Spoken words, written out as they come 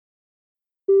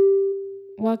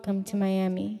Welcome to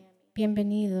Miami.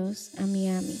 Bienvenidos a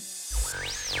Miami.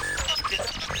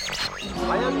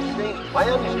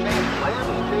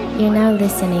 You're now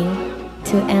listening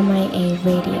to MIA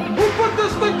Radio. Who put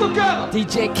this thing together?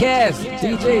 DJ Cass,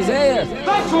 DJ Zaya.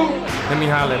 That's who. Let me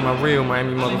holler at my real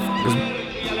Miami motherfuckers.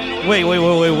 Wait.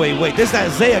 This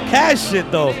that Zaya Cash shit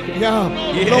though. Lo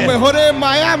mejor en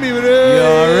Miami, bro. You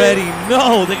already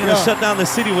know they're gonna shut down the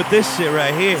city with this shit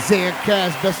right here. Zaya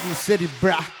Cash, best in the city,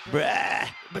 bruh. Bruh.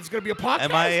 But it's gonna be a podcast.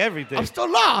 MIA everything. I'm still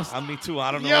lost. Me too.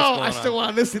 I don't know Yo, what's going I still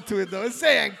want to listen to it though. It's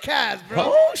Zaya Cash,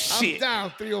 bro. Oh shit. I'm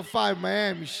down 305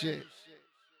 Miami shit.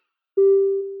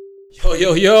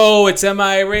 Yo, it's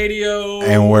MIA Radio.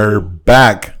 And we're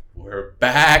back. We're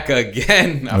back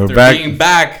again after back. being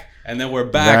back. And then we're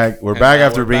back. We're back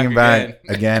after being back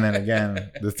again and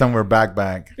again. This time we're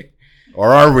back. Or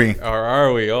are we? Or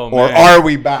are we? Oh, man. Or are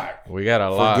we back? We got a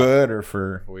for lot. For good or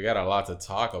for... We got a lot to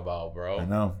talk about, bro. I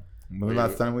know. When was the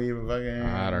last time we even fucking...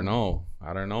 I don't know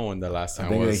when the last time I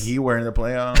think was. the Heat were in the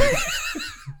playoffs.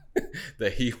 The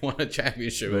Heat won a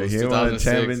championship. The It was Heat won a 2006.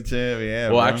 championship,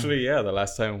 yeah. Well, bro. actually, yeah, the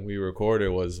last time we recorded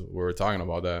we were talking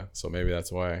about that. So maybe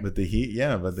that's why. But the Heat,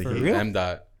 For Heat... real?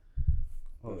 MDOT.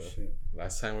 Oh shit.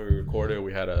 Last time we recorded,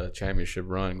 we had a championship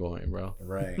run going, bro.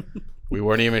 Right. We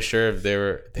weren't even sure if they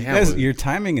were. Damn, Your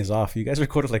timing is off. You guys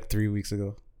recorded like 3 weeks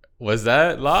ago. was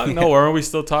that long? No, weren't we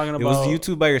still talking about? It was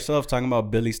YouTube by yourself talking about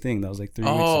Billy Sting. That was like 3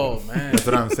 weeks ago. Oh man, That's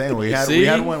what I'm saying. We had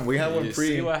one You pre...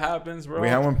 see what happens, bro? We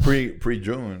had one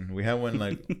pre-June. We had one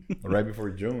like right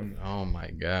before June. Oh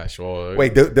my gosh. Well,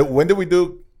 Wait, when did we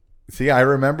do... See, I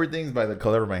remember things by the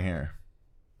color of my hair.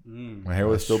 My hair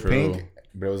was That's still true. pink,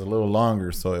 but it was a little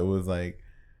longer, so it was like...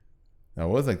 That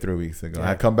was like 3 weeks ago.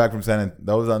 Yeah. I come back from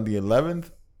that was on the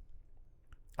 11th.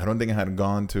 I don't think I had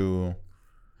gone to...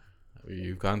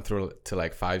 You've gone through to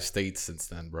like 5 states since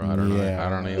then, bro. I don't know. I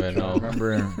don't even know. I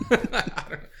remember.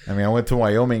 I mean, I went to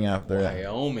Wyoming after that.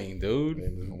 Wyoming, dude.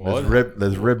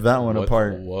 Let's rip that one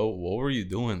apart. What were you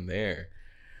doing there?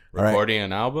 All right. Recording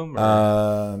an album?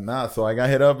 Or? Nah. So I got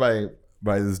hit up by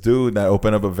this dude that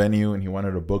opened up a venue and he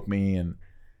wanted to book me, and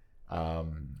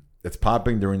it's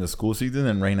popping during the school season,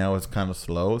 and right now it's kind of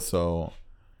slow. So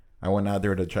I went out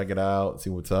there to check it out,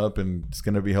 see what's up, and just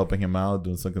gonna be helping him out,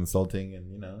 doing some consulting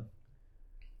and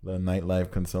the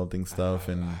nightlife consulting stuff.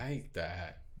 And I like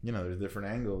that. there's different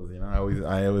angles. I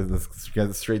always just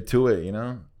get straight to it.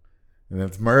 And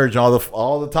let's merge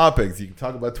all the topics. You can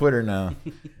talk about Twitter now.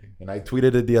 And I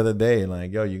tweeted it the other day,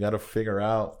 like, yo, you got to figure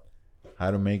out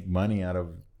how to make money out of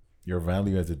your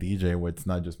value as a DJ, where it's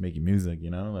not just making music.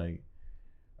 So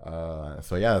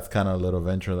yeah, it's kind of a little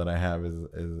venture that I have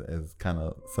is kind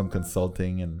of some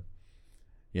consulting, and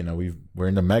we're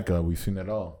in the Mecca. We've seen it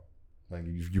all. Like,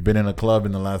 you've been in a club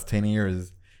in the last 10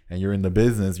 years, and you're in the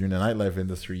business, you're in the nightlife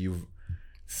industry. You've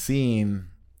seen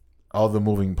all the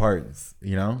moving parts.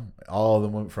 All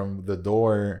the from the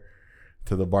door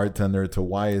to the bartender to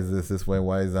why is this way,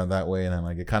 why is that way, and then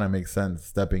it kind of makes sense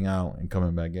stepping out and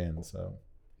coming back in. So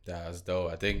That's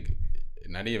dope. I think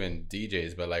not even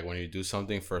DJs, but like when you do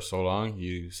something for so long,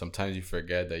 sometimes you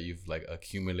forget that you've like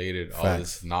accumulated all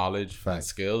this knowledge and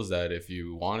skills that if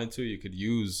you wanted to, you could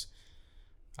use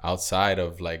outside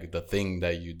of like the thing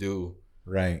that you do.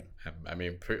 Right. I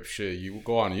mean, shit, you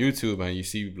go on YouTube and you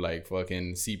see like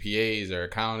fucking CPAs or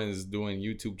accountants doing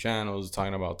YouTube channels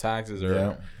talking about taxes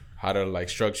or how to like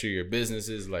structure your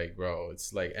businesses. Like, bro,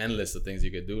 it's like endless the things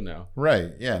you could do now.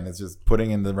 Right. Yeah. And it's just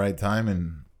putting in the right time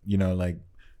and, like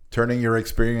turning your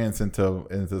experience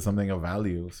into something of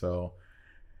value. So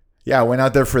yeah, I went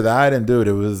out there for that, and dude,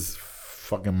 it was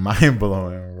fucking mind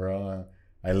blowing, bro.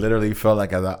 I literally felt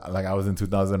like I was in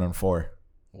 2004.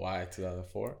 Why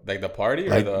 2004? Like the party or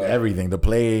like the everything, the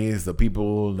place, the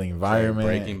people, the environment.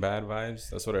 Breaking Bad vibes.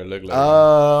 That's what it looked like.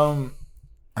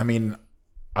 I mean,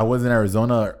 I was in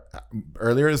Arizona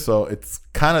earlier, so it's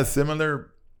kind of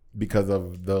similar because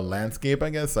of the landscape, I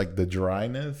guess, like the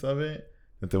dryness of it.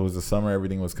 That there was the summer,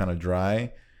 everything was kind of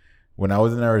dry. When I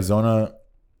was in Arizona,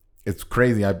 it's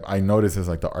crazy. I noticed it's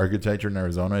like the architecture in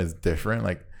Arizona is different.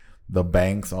 Like the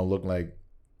banks all look like,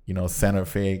 Santa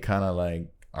Fe kind of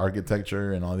like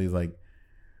architecture and all these like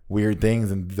weird things.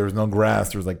 And there's no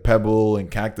grass. There's like pebble and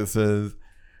cactuses.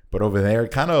 But over there,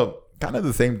 kind of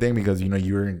the same thing because,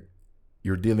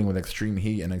 you're dealing with extreme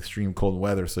heat and extreme cold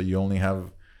weather. So you only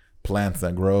have plants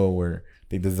that grow where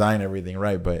they design everything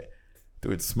right. But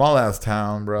dude, small ass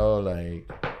town, bro. Like,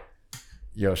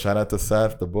 yo, shout out to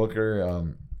Seth, the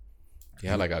booker. You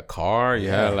had like a car. You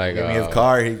had like gave me his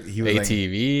car. He was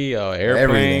ATV,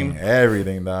 airplane,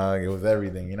 everything, dog. It was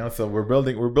everything, So we're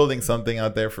building something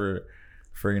out there for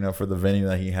the venue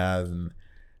that he has,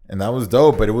 and that was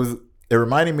dope. But it it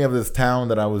reminded me of this town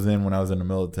that I was in when I was in the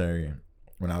military,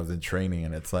 when I was in training,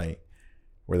 and it's like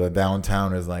where the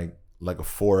downtown is like a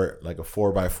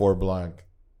 4x4 block,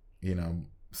 you know,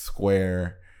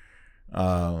 square.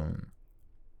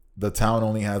 The town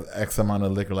only has X amount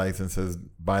of liquor licenses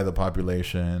by the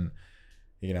population.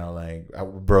 You know, like,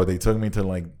 bro, they took me to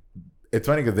like, it's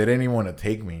funny because they didn't even want to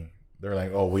take me. They're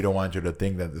like, oh, we don't want you to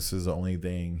think that this is the only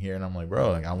thing here. And I'm like, bro,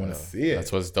 like, I want to see it.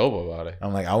 That's what's dope about it.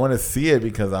 I'm like, I want to see it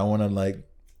because I want to, like,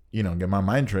 you know, get my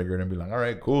mind triggered and be like, all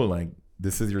right, cool. Like,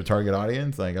 this is your target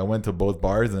audience. Like, I went to both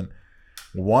bars and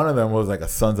one of them was like a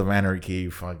Sons of Anarchy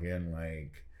fucking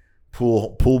like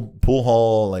pool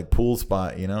hall, like pool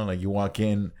spot, you know? Like, you walk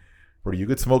in, where you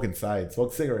could smoke inside,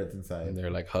 smoke cigarettes inside. And they're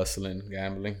like hustling,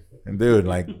 gambling. And dude,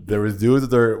 like, there was dudes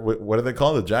with their, what do they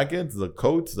call the jackets, the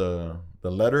coats, the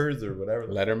letters or whatever.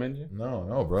 Letterman?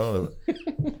 No, bro.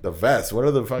 The vest. What are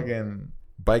the fucking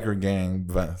biker gang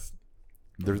vests?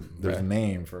 There's a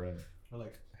name for it.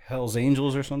 Like Hell's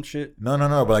Angels or some shit. No.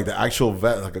 But like the actual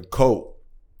vest, like a coat.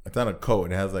 It's not a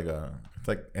coat. It has like a. It's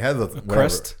like it has a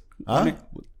crest. Huh?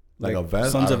 Like a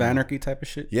vest. Sons of Anarchy type of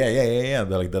shit. Yeah.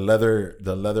 The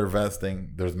leather vest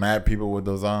thing. There's mad people with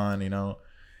those on, you know.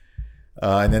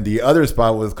 And then the other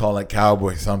spot was called like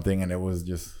Cowboy something, and it was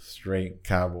just straight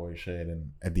cowboy shit.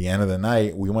 And at the end of the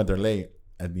night, we went there late.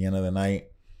 At the end of the night,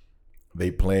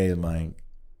 they played like,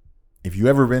 if you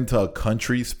ever been to a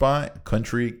country spot,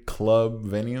 country club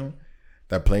venue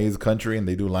that plays country and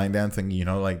they do line dancing, you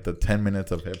know, like the 10 minutes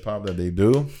of hip hop that they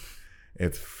do,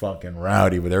 it's fucking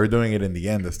rowdy. But they were doing it in the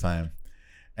end this time.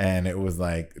 And it was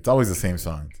like, it's always the same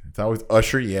songs. It's always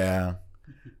Usher, yeah.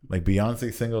 Like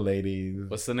Beyonce, Single Ladies.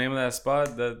 What's the name of that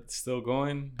spot that's still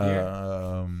going here?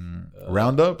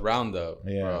 Roundup? Roundup.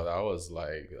 Yeah. Bro, that was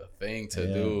like a thing to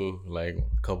do like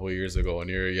a couple of years ago when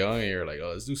you were young and you're like, oh,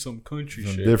 let's do some country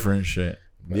shit. Different shit.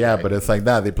 But yeah, but it's like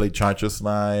that. They played Cha-Cha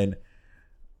Slide.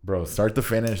 Bro, start to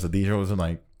finish, the DJ was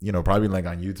like, you know, probably like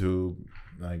on YouTube,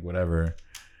 like whatever.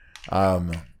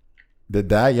 Did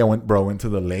that, yeah, went to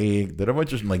the lake, did a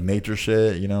bunch of like nature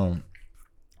shit, you know.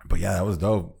 But yeah, that was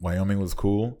dope. Wyoming was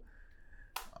cool.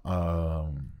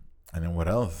 And then what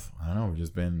else? I don't know. We've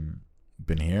just been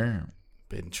here.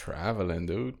 Been traveling,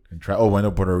 dude. Went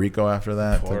to Puerto Rico after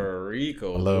that. Puerto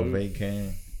Rico, a little dude.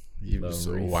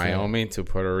 vacay. Wyoming to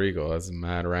Puerto Rico. That's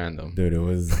mad random. Dude, it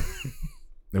was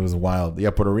wild.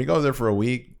 Yeah, Puerto Rico, I was there for a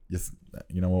week. Just,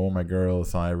 you know, with my girl,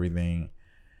 saw everything.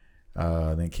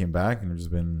 Then came back and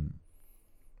just been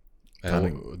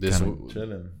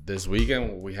this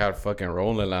weekend we had fucking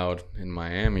Rolling Loud in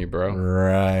Miami, bro.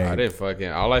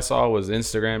 Right. All I saw was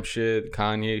Instagram shit,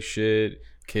 Kanye shit,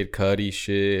 Kid Cudi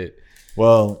shit.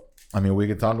 Well, I mean, we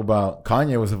could talk about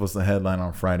Kanye was supposed to headline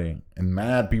on Friday, and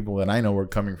mad people that I know were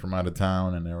coming from out of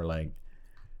town, and they were like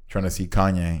trying to see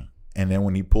Kanye. And then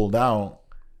when he pulled out,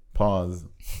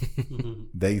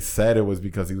 they said it was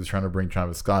because he was trying to bring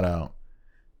Travis Scott out,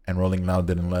 and Rolling Loud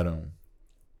didn't let him.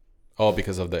 Oh,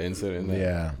 because of the incident.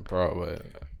 Yeah, bro.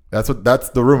 But that's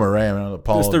the rumor, right? I mean,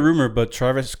 that's the rumor, but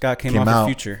Travis Scott came out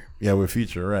with Future. Yeah, with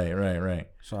Future, right.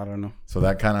 So I don't know. So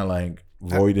that kind of like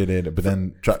voided it. But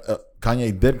then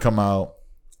Kanye did come out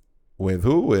with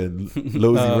who? With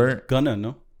Lil Uzi Vert? Gunna,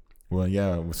 no? Well,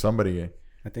 yeah, with somebody.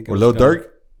 I think it was Lil Durk.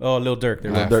 Oh, Lil Durk.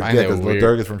 Yeah, because Lil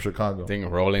Durk is from Chicago. I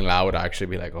think Rolling Loud would actually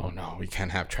be like, oh no, we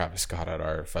can't have Travis Scott at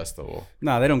our festival.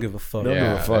 Nah, they don't give a fuck. They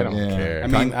don't care. I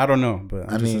mean, I don't know, but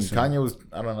Kanye was,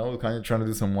 I don't know, Kanye trying to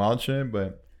do some wild shit,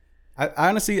 but I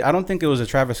honestly, I don't think it was a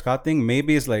Travis Scott thing.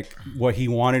 Maybe it's like what he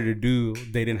wanted to do,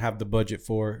 they didn't have the budget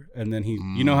for, and then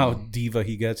you know how diva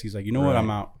he gets. He's like, you know what, I'm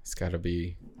out. It's got to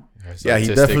be. Yeah, he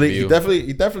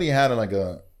definitely had like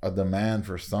a demand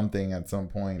for something at some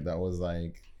point that was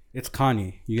like. It's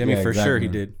Kanye. You get me? For exactly. Sure he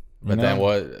did. But then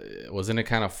wasn't it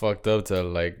kind of fucked up to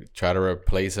like try to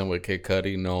replace him with Kid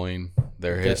Cudi knowing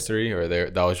their history, or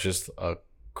that was just a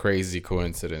crazy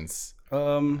coincidence?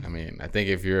 I mean, I think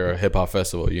if you're a hip hop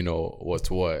festival, you know what's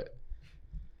what.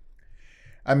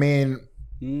 I mean,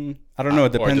 I don't know.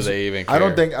 It depends. Or do they even care? I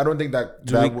don't think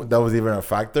that was even a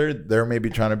factor. They're maybe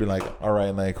trying to be like, all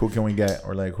right, like who can we get,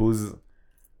 or like who's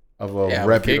of a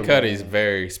reputable. Kid Cudi is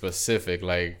very specific.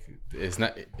 Like it's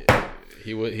not.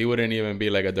 He wouldn't even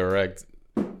be like a direct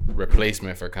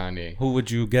replacement for Kanye. Who would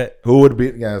you get? Who would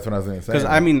be? Yeah, that's what I was going to say. Because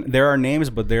I mean, there are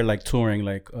names, but they're like touring,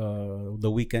 like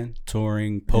The Weeknd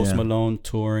touring, Post Malone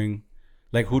touring.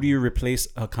 Like, who do you replace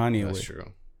a Kanye with? That's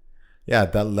true. Yeah,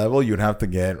 at that level, you'd have to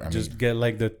get. Get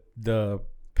like the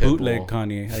bootleg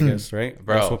Kanye, I guess, right?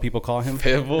 Bro, that's what people call him.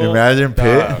 Pitbull. Imagine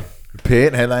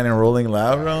Pitt headlining Rolling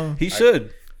Loud, bro. He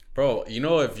should. Bro, you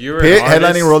know, if you're Pit an artist,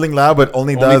 headlining Rolling Loud, but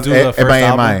only Only does do the first MIMI.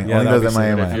 album? Yeah, Only that'd does be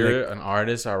sick. if MIMI. you're an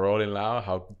artist at Rolling Loud,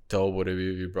 how dope would it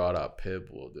be if you brought out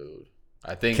Pitbull, dude?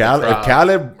 I think The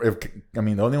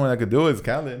only one that could do it is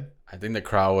Khaled. I think the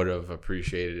crowd would have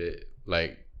appreciated it.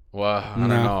 Like, well, I don't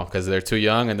No. know, because they're too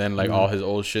young, and then like all his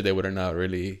old shit, they would have not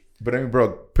really. But I mean,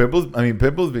 bro,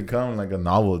 Pitbull's become like a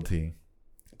novelty.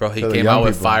 Bro, he To the came young out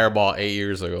with people. Fireball 8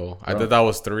 years ago. I Bro. thought that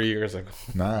was 3 years ago.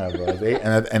 Nah, bro.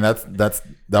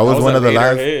 That was one a of the later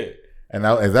last. hit. And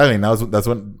that, exactly. And that's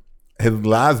when his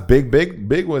last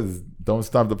big was "Don't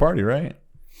Stop the Party," right?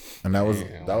 And that was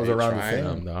Damn, that was they around the trying same.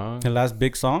 them, dog. The last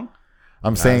big song.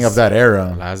 I'm saying of that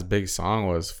era. Last big song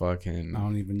was fucking. I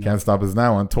don't even know. Can't Stop Us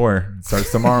Now on tour. It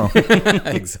starts tomorrow.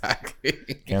 Exactly.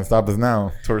 Can't Stop Us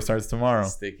Now. Tour starts tomorrow.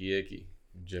 Sticky Icky,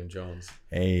 Jim Jones.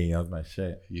 Hey, that was my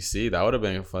shit. You see, that would have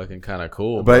been fucking kind of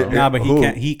cool. But- bro. Nah, but Who?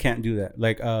 he can't do that.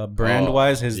 Like brand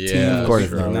wise, his yeah, team. of course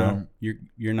not, nah, bro.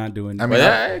 you're not doing. I I mean, mean,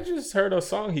 But I just heard a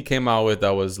song he came out with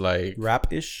that was like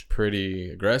rap ish. pretty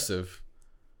aggressive.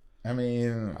 I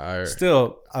mean,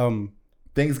 Still,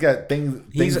 things get things.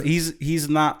 he's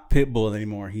not Pitbull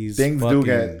anymore. He's Things do fucking-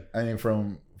 get. I mean,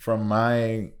 from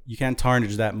my You can't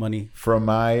tarnish that money.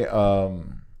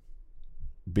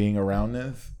 being around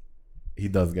this, he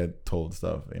does get told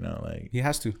stuff. You know, like He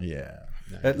has to. yeah.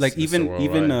 Like It's the even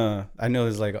worldwide. I know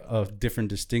there's like a different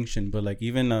distinction, but like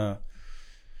even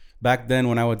back then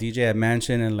when I would DJ at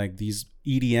Mansion and like these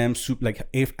EDM like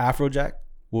Afrojack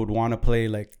would want to play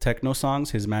like techno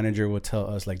songs, his manager would tell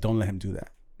us like, don't let him do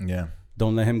that. Yeah.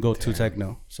 Don't let him go too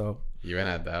techno. So Even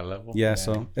at that level. yeah,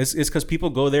 so it's because people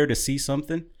go there to see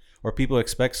something, or people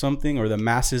expect something, or the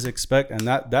masses expect, and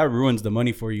that ruins the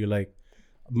money for you. Like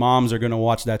moms are gonna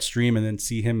watch that stream and then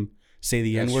see him say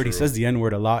the That's N-word. He true. says the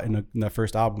N-word a lot in the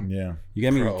first album. Yeah. You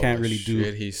get me? Bro, You can't the really do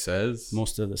shit he says.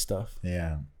 most of the stuff.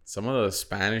 Yeah. Some of the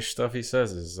Spanish stuff he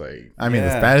says is like I mean, the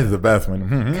Yeah. Spanish is the best one.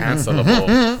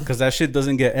 cancelable. Because that shit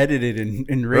doesn't get edited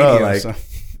in Bro, radio. like- so.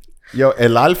 Yo,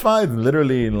 El Alfa is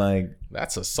literally like,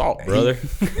 That's assault, brother.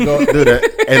 no, dude,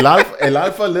 El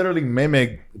Alfa literally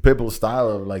mimicked Pitbull's style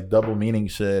of like double meaning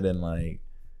shit and like,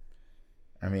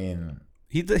 I mean,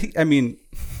 I mean,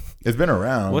 it's been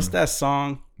around. what's that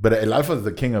song But El Alfa is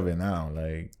the king of it now.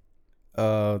 Like,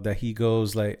 that he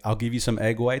goes like, I'll give you some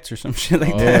egg whites or some shit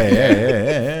like Oh, that.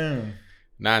 yeah.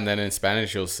 Nah, and then in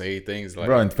Spanish you'll say things like,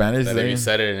 Bro, in Spanish, that if you they-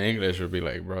 said it in English, it would be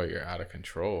like, bro, you're out of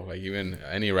control. Like even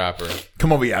any rapper.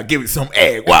 Come over here, I'll give you some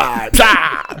egg whites.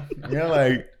 You know,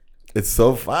 like, it's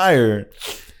so fire.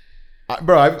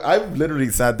 Bro, I've literally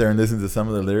sat there and listened to some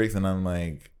of the lyrics and I'm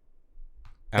like,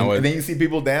 and then you see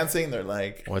people dancing, they're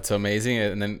like, What's amazing,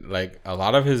 and then like a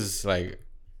lot of his like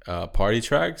party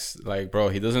tracks, like bro,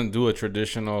 he doesn't do a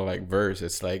traditional like verse.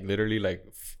 It's like literally like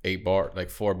 8 bars,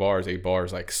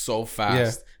 like so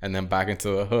fast, and then back into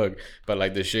the hook. But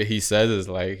like the shit he says is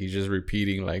like he's just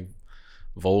repeating like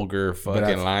vulgar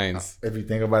fucking lines. If you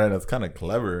think about it, that's kind of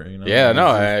clever, you know? Yeah,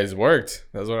 no, It's it's worked.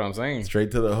 That's what I'm saying. just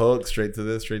straight to the hook, straight to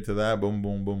this, straight to that, boom,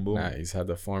 boom, boom, boom. Nah, he's had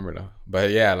the formula.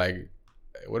 But yeah, like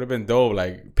it would have been dope,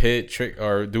 like Pit trick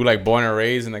or do like Born and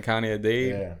Raised in the County of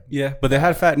Dade. Yeah. Yeah, but they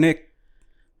had Fat Nick.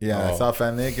 Yeah, I Oh. saw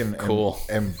Fat Nick and Cool.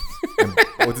 and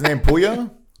what's his name?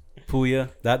 Puya? Puya.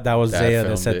 That was That Zaya that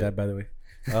filmed said it. that, by the way.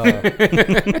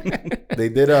 They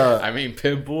did I mean,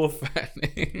 Pitbull,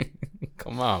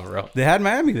 come on, bro. They had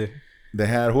Miami there. they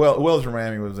had who else from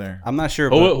Miami was there? I'm not sure.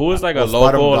 Who But was like a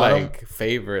Spot 'em, local got 'em? like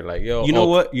favorite? Like yo, you know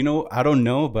what? I don't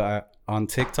know, but on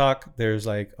TikTok, there's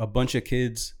like a bunch of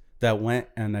kids that went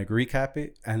and like recap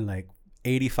it, and like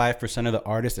 85% of the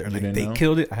artists that are like didn't they know?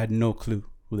 killed it. I had no clue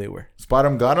who they were. Spot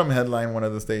 'em got 'em headline one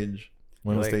of the stages.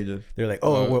 They're like,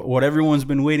 what everyone's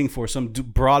been waiting for. Some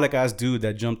brolic ass dude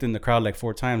that jumped in the crowd like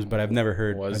 4 times, but I've never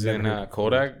heard. I've Wasn't never heard.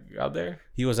 Kodak out there?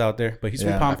 He was out there, but he's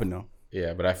Yeah. from Pompano.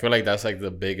 Yeah, but I feel like that's like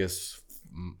the biggest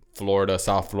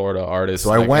South Florida artist So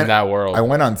like, I went in that world. I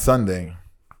went on Sunday.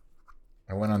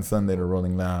 to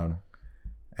Rolling Loud,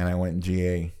 and I went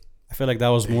GA. I feel like that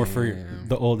was more for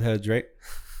the old heads, right?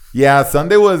 Yeah,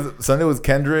 Sunday was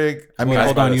Kendrick. I mean, Wait,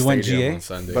 hold By on, the you went stadium GA? on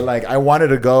Sunday. but like I wanted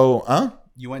to go.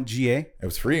 You went GA. It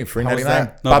was free How was 99.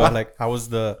 that? No, but like, how was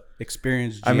the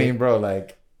experience? GA? I mean, bro,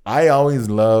 like I always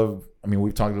love. I mean,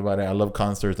 we've talked about it. I love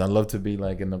concerts. I love to be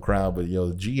like in the crowd. But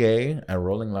yo, GA at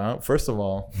Rolling Loud. First of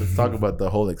all, let's talk about the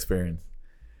whole experience.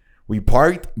 We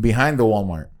parked behind the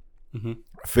Walmart.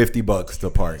 $50 to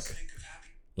park.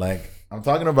 Like I'm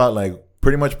talking about, like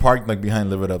pretty much parked like behind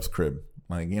Live It Up's crib.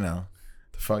 Like the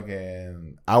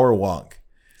fucking hour walk.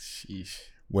 Sheesh.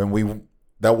 When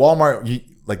that Walmart,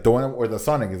 like the one where the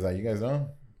Sonic is at. You guys know?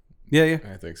 yeah.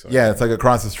 I think so. Yeah, it's like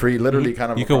across the street, literally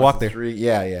kind of. You could across walk the there. Street.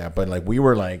 Yeah. But like we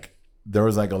were like there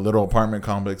was like a little apartment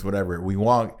complex, whatever. We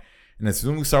walk, and as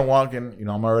soon as we start walking, you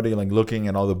know, I'm already like looking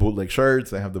at all the bootleg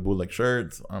shirts. They have the bootleg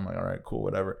shirts. I'm like, all right, cool,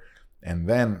 whatever. And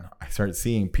then I start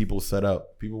seeing people set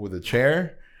up, people with a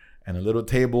chair and a little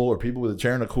table, or people with a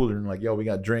chair and a cooler, and like, yo, we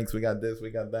got drinks, we got this,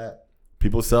 we got that.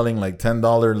 People selling like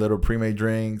 $10 little pre-made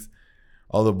drinks,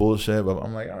 all the bullshit. But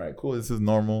I'm like, all right, cool, this is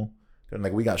normal. And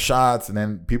like, we got shots, and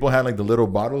then people had like the little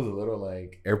bottles, the little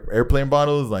like airplane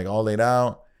bottles, like all laid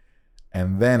out.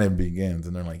 And then it begins,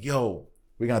 and they're like, yo,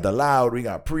 we got the loud, we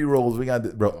got pre-rolls, we got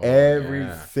this. Bro, every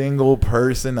single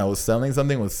person that was selling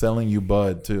something was selling you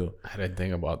bud too. I didn't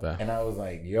think about that. And I was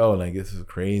like, yo, like, this is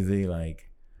crazy. Like,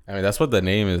 I mean, that's what the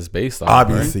name is based on.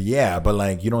 Obviously, right? Yeah, but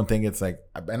like, you don't think it's like,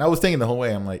 and I was thinking the whole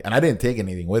way, I'm like, and I didn't take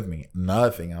anything with me,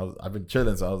 nothing. I've been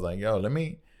chilling, so I was like, yo, let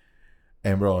me.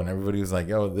 And bro, and everybody was like,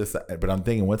 yo, this, but I'm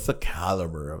thinking, what's the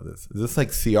caliber of this? Is this like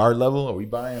CR level? Are we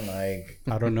buying like,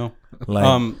 I don't know.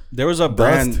 Like, there was a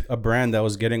dust? brand that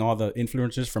was getting all the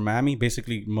influencers from Miami,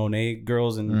 basically Monet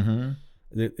girls, and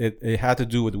it had to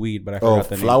do with weed, but I forgot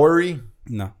the name. Flowery?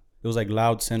 No, it was like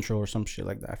Loud Central or some shit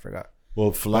like that. I forgot.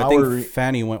 Well, But Flowery. I think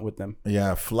Fanny went with them.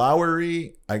 Yeah,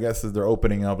 Flowery, I guess is they're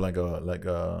opening up like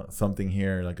a something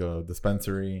here, like a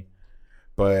dispensary.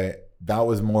 But that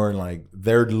was more like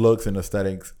their looks and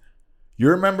aesthetics. You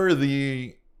remember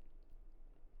the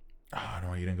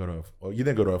no, you didn't go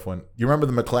to F1. You remember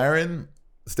the McLaren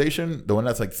station? The one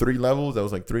that's like 3 levels? That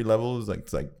was like 3 levels, like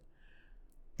it's like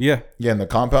Yeah. in the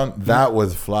compound. That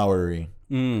was Flowery.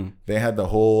 Mm. They had the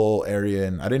whole area,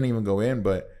 and I didn't even go in,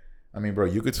 but I mean, bro,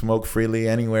 you could smoke freely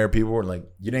anywhere. People were like,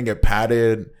 you didn't get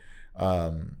patted.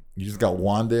 You just got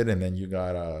wanded, and then you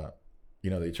got,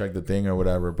 they checked the thing or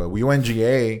whatever. But we went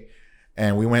GA,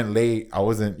 and we went late. I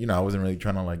wasn't really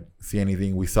trying to like see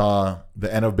anything. We saw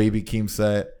the end of Baby Keem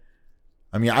set.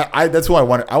 I mean, I that's who I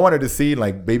wanted. I wanted to see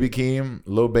like Baby Keem,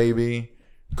 Lil Baby,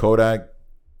 Kodak,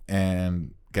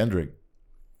 and Kendrick.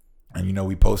 And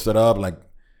we posted up like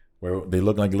where they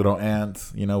looked like little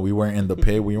ants. We weren't in the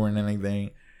pit. We weren't in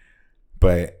anything.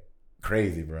 But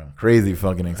crazy, bro. Crazy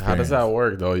fucking experience. How does that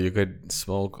work, though? You could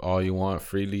smoke all you want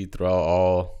freely throughout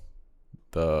all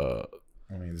the...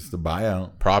 I mean, it's the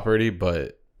buyout. Property,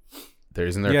 but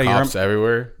isn't there cops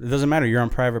everywhere? It doesn't matter. You're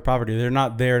on private property. They're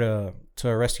not there to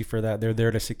arrest you for that. They're there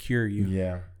to secure you.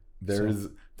 Yeah. There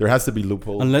has to be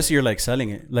loopholes. Unless you're like selling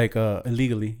it, like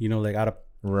illegally, like out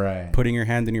of putting your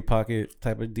hand in your pocket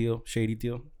type of deal, shady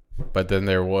deal. But then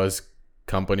there was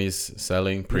companies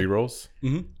selling pre-rolls?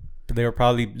 Mm-hmm. They were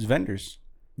probably vendors.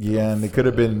 Yeah, and they could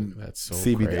have been That's so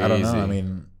CBD. crazy. I don't know. I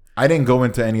mean, I didn't go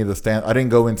into any of the stand. I didn't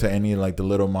go into any like the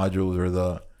little modules or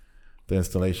the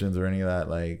installations or any of that,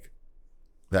 like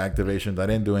the activations. I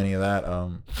didn't do any of that.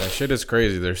 That shit is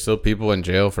crazy. There's still people in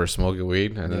jail for smoking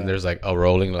weed, and then there's like a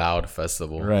Rolling Loud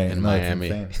festival in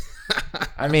Miami.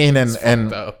 I mean,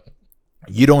 and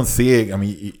you don't see it. I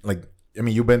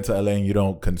mean, you've been to LA and you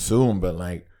don't consume, but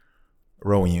like,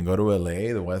 bro, when you go to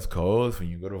LA, the West Coast, when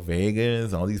you go to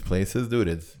Vegas, all these places, dude,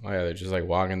 it's... Oh, yeah, they're just like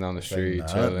walking down the street,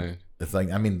 chilling. It's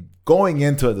like, I mean, going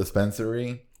into a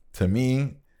dispensary, to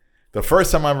me, the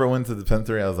first time I ever went to the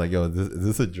dispensary, I was like, yo, is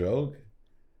this a joke?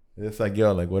 It's like,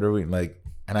 yo, like, what are we, like...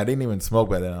 And I didn't even smoke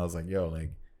by then. I was like, yo, like,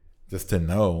 just to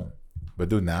know. But,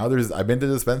 dude, now I've been to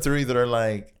dispensaries that are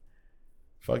like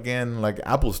fucking, like,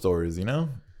 Apple stores, Yeah,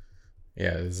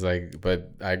 it's like,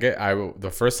 but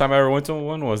the first time I ever went to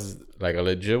one was like a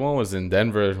legit one was in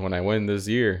Denver when I went this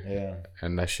year. Yeah.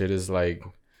 And that shit is like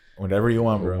whatever you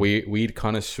want, bro. Weed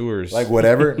connoisseurs. Like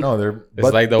whatever. No, they're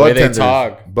it's like the way they tenders,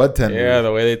 talk. Bud tenders. Yeah,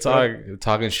 the way they talk.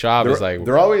 Talking shop is like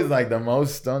they're always like the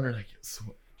most stoned. They're like,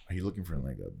 are you looking for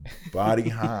like a body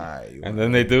high? And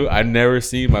then they do. I never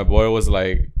seen my boy was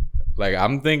like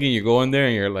I'm thinking you go in there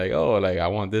and you're like, oh, like I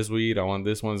want this weed. I want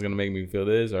this one's gonna make me feel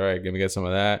this. All right, let me get some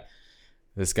of that.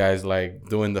 This guy's like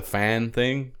doing the fan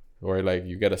thing where like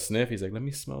you get a sniff. He's like, let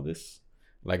me smell this.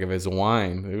 Like if it's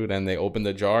wine, dude. And they open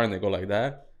the jar and they go like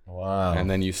that. Wow. And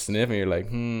then you sniff and you're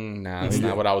like, nah, that's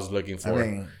not what I was looking for. I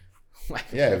mean,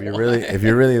 yeah, if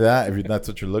that's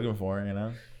what you're looking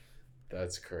for,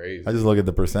 That's crazy. I just look at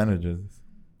the percentages.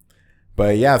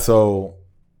 But yeah, so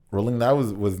Rolling that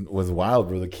was wild,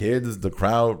 bro. The kids, the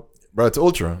crowd, bro. It's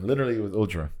ultra. Literally, it was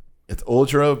ultra. It's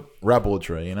ultra, rap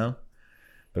ultra.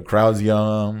 The crowd's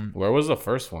young. Where was the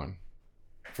first one?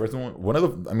 The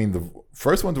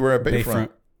first ones were at Bayfront.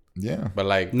 Yeah. But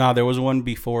like... No, there was one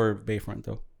before Bayfront,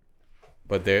 though.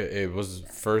 But it was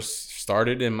first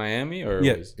started in Miami? Or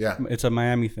yeah. It's a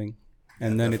Miami thing.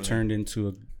 And then it turned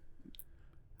into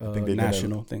a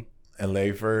national thing.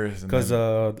 LA first. Because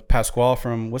Pasquale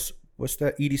from... What's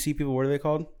that EDC people? What are they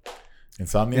called?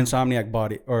 Insomniac?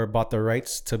 Insomniac bought the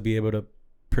rights to be able to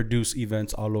produce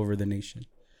events all over the nation.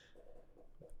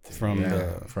 From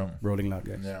Rolling Loud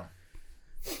guys. Yeah.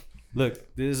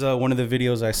 Look, this is one of the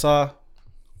videos I saw.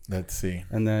 Let's see.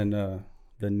 And then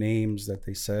the names that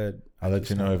they said. I'll let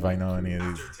you know if I know any of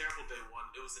these. After a terrible day one,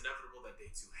 it was inevitable that day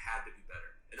two had to be better.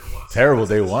 And it was. Terrible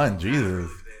day one, Jesus.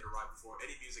 Before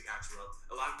any music acts were up,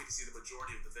 allowing me to see the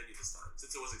majority of the venue this time,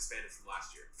 since it was expanded from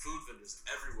last year. Food vendors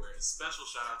everywhere. A special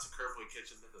shout out to Curveway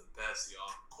Kitchen. They're the best,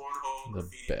 y'all. Cornhole, The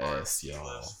graffiti best, art,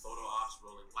 y'all. photo ops,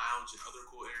 rolling lounge, and other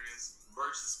cool areas.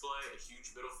 Merch display, a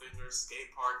huge middle finger,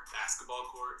 skate park,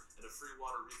 basketball court, and a free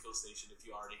water refill station if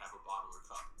you already have a bottle or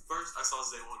cup. First, I saw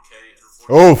Zay1K and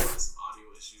unfortunately had some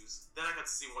audio issues. Then I got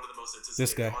to see one of the most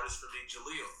anticipated artists for me,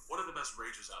 Jaleel, one of the best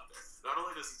ragers out there. Not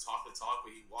only does he talk the talk,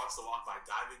 but he walks the walk by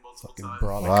diving multiple times.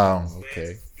 Wow.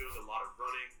 Okay. Doing a lot of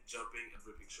running, jumping, and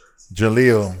ripping shirts.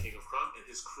 Jaleel. King of Crump and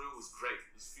his crew was great.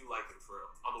 There's few like him for real.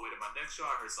 On the way to my next show,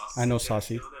 I heard Saucy. I know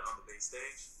Saucy. On the main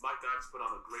stage. Mike Dimes put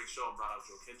on a great show and brought out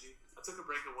Joe Kenji. I took a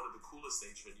break in one of the coolest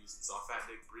stage venues and saw Fat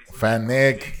Nick briefly. Fat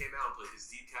Nick. He came out and played his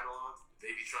deep catalog.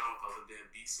 Baby Tron with all the damn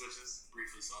beat switches.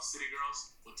 Briefly saw City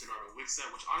Girls. Went to Nardo Wig set,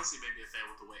 which honestly made me a fan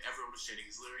with the way everyone was chanting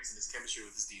his lyrics and his chemistry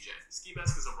with his DJ. Ski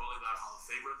Mask is a Rolling Loud Hall of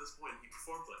Famer at this point, and he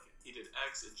performed like it. He did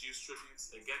X and Juice tributes,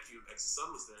 and Get Cube, X's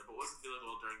son was there, but wasn't feeling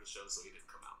well during the show, so he didn't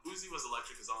come out. Uzi was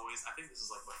electric as always. I think this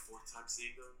is like my 4th time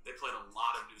seeing them. They played a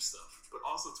lot of new stuff, but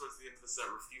also towards the end of the set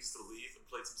refused to leave and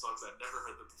played some songs I'd never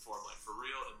heard them perform, like For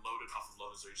Real and Loaded off of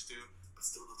Love Is Rage 2, but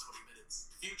still no 20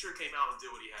 minutes. Future came out and did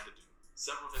what he had to do.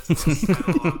 Several hits from his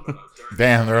catalog, but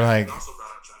damn, they're like. And also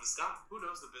brought out Travis Scott. Who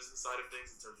knows the business side of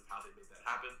things in terms of how they made that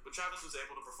happen? But Travis was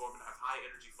able to perform and have high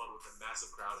energy fun with a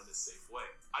massive crowd in a safe way.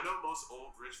 I know most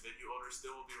old, rich venue owners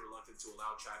still will be reluctant to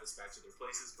allow Travis back to their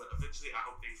places, but eventually I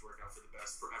hope things work out for the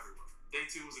best for everyone. Day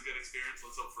 2 was a good experience.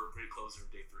 Let's hope for a great closer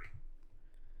in day 3.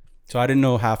 So I didn't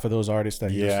know half of those artists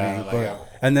that he was saying. like,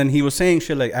 But, and then he was saying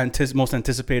shit like most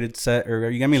anticipated set, or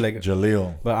you get me, like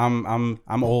Jaleel. But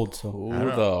I'm old, so Who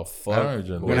the fuck?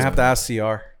 we're gonna have to ask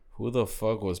CR. Who the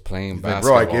fuck was playing Like,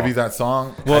 basketball? bro, I gave you that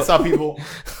song. I saw people.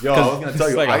 Yo, I was gonna tell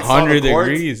you, like I saw 100 the courts.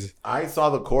 degrees. I saw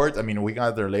the courts. I mean, we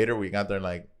got there later. We got there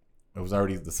like it was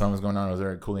already the sun was going on. It was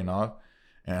already cooling off,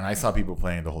 and I saw people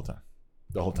playing the whole time.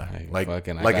 The whole time, like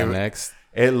fucking like I got it, next.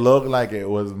 It looked like it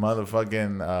was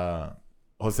motherfucking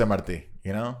Jose Marti.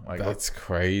 You know, like That's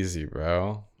crazy,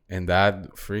 bro. In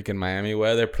that freaking Miami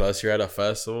weather, plus you're at a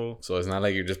festival, so it's not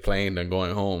like you're just playing and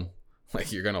going home.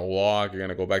 Like you're gonna walk, you're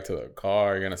gonna go back to the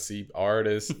car, you're gonna see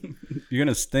artists. You're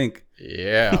gonna stink.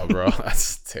 Yeah, bro,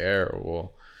 that's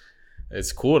terrible.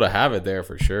 It's cool to have it there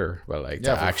for sure, but like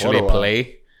to actually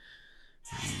play.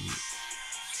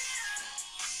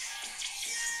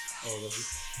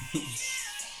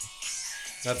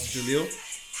 That's Jaleel.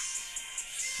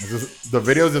 the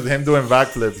videos of him doing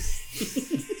backflips,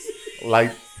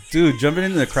 like Dude, jumping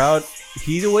into the crowd.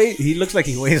 He looks like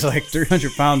he weighs like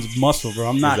 300 pounds of muscle, bro.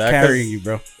 I'm not that carrying you,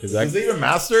 bro. Is that is it even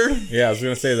mastered? Yeah, I was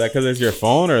gonna say, is that because it's your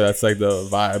phone, or that's like the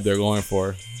vibe they're going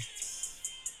for?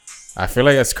 I feel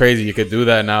like that's crazy. You could do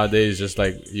that nowadays. Just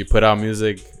like you put out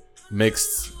music,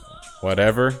 mixed,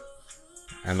 whatever,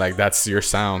 and like that's your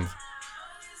sound.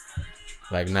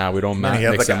 Like now we don't Man, he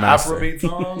has mix like and an master. Afrobeat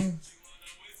song.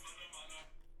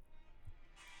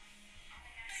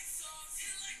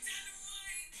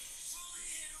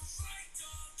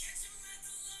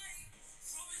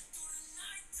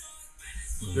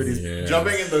 Dude, he's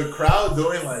jumping in the crowd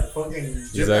doing like fucking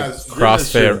He's like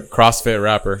gymnast shit. CrossFit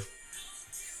rapper.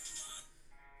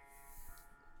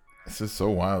 This is so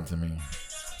wild to me.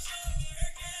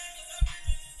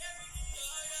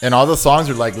 And all the songs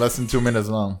are like less than 2 minutes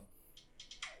long.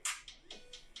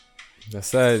 That's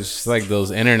that. It's just like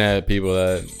those internet people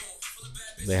that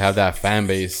they have that fan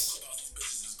base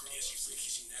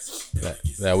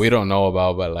that we don't know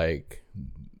about, but like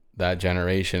that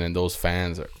generation and those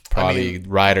fans are probably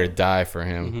ride or die for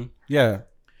him. Mm-hmm. Yeah,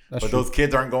 but those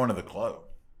kids aren't going to the club.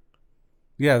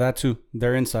 Yeah, that too.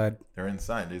 They're inside. They're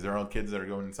inside. These are all kids that are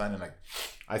going inside. And like,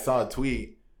 I saw a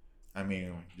tweet. I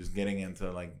mean, just getting into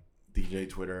like DJ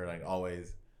Twitter, like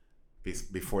always,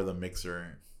 before the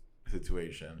mixer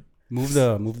situation. Move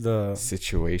the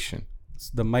situation.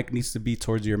 The mic needs to be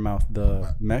towards your mouth.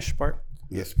 The mesh part.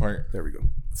 Yes, part. There we go.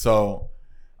 So,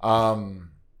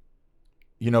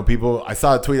 you know, people. I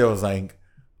saw a tweet that was like,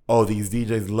 "Oh, these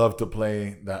DJs love to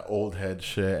play that old head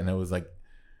shit," and it was like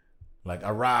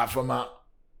a rap from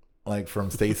from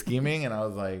Stay Scheming, and I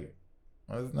was like,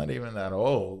 well, it's not even that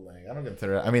old. Like, I don't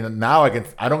consider it. I mean, now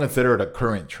I don't consider it a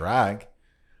current track,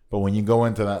 but when you go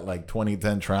into that like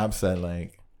 2010 trap set,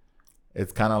 like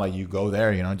it's kind of like you go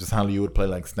there, you know, just how you would play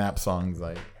like snap songs,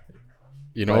 like.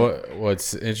 You know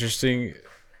what's interesting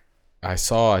I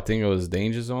think it was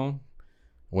Danger Zone.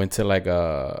 Went to like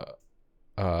a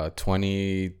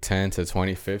 2010 to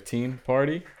 2015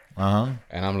 party. And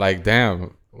I'm like,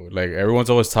 damn, like everyone's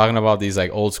always talking about these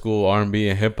like old school R&B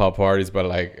and hip hop parties, but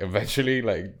like eventually,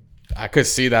 like I could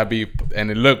see that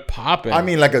and it looked popping. I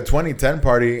mean, like a 2010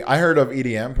 party. I heard of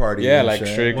EDM parties. Yeah, like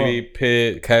Strictly,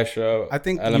 Pit, Kesha, I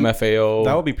think LMFAO.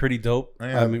 That would be pretty dope.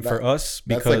 Yeah, I mean, for us,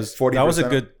 because like that was a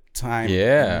good time.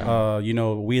 Yeah. You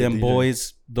know, We Them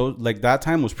Boys, those like that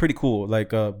time was pretty cool. Like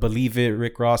Believe It,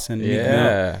 Rick Ross and Meek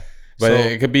Mill. But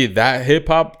it could be that hip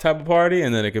hop type of party,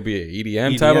 and then it could be an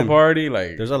EDM type of party.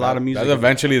 Like there's a lot of music. That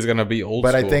eventually is gonna be old.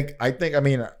 But school. I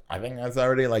think that's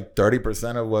already like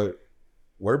 30% of what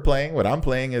we're playing. What I'm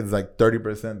playing is like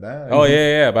 30% that. Oh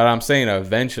yeah. But I'm saying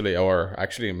eventually, or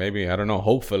actually maybe, I don't know.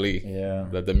 Hopefully,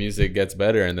 that the music gets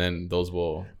better, and then those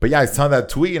will. But yeah, I saw that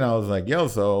tweet and I was like, yo,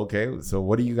 so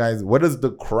what does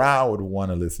the crowd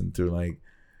want to listen to? Like,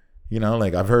 you know,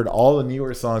 like I've heard all the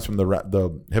newer songs from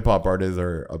the hip hop artists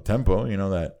are up tempo. You know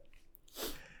that.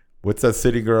 What's that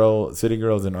City Girls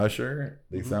and Usher?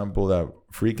 They sample that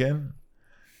Freakin'.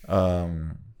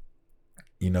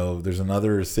 You know, there's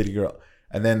another City Girl,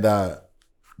 and then the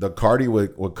Cardi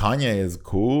with Kanye is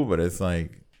cool, but it's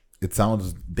like it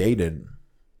sounds dated.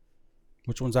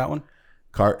 Which one's that one?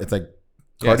 It's like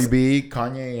Cardi B,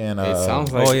 Kanye, and it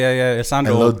sounds like it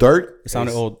sounded old. Lil Durk. It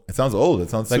sounded old. It sounds old. It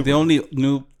sounds like super. The only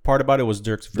new part about it was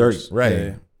Dirk's verse. Dirk, right?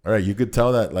 Yeah. All right, you could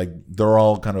tell that like they're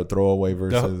all kind of throwaway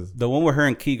verses. The one with her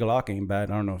and Key Glock ain't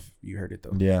bad. I don't know if you heard it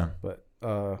though. Yeah, but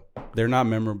they're not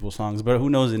memorable songs. But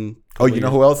who knows? You know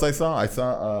who else I saw? I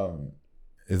saw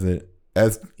is it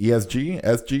ESG?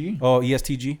 SG? Oh,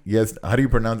 ESTG. Yes. How do you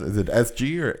pronounce it? Is it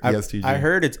SG or ESTG? I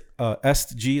heard it's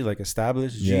SG, like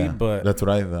established G, but that's what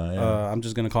I thought. Yeah. I'm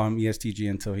just gonna call him ESTG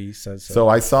until he says so. So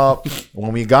I saw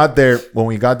when we got there,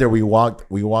 we walked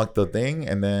the thing,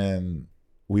 and then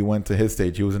we went to his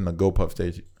stage. He was in the Go Puff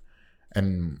stage,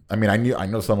 and I mean, I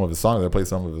know some of his songs. I played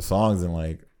some of his songs, and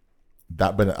like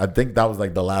that. But I think that was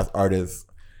like the last artist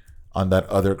on that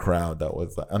other crowd that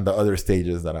was on the other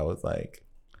stages that I was like.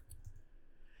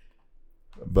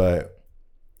 But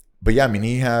yeah, I mean,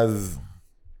 he has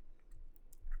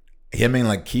him and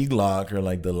like Key Glock are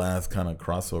like the last kind of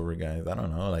crossover guys. I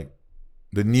don't know, like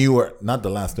the newer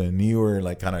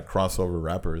like kind of crossover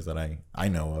rappers that I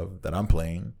know of that I'm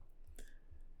playing.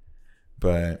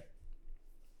 But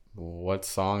what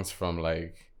songs from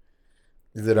like?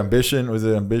 Is it Ambition? Was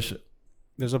it Ambition?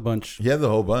 There's a bunch. He has a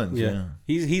whole bunch. Yeah.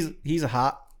 He's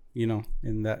hot, you know,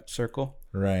 in that circle.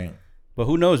 Right. But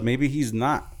who knows? Maybe he's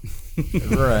not.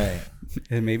 Right.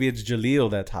 And maybe it's Jaleel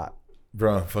that's hot.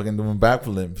 Bro, fucking doing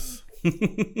backflips.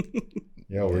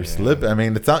 Yo, we're slipping. I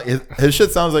mean, his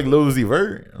shit sounds like Lil Uzi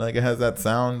Vert. Like it has that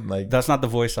sound. Like that's not the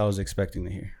voice I was expecting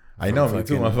to hear. I know, me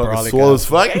too. My fucking swole as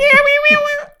fuck.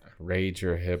 Rage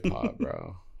your hip hop,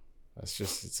 bro.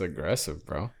 It's aggressive,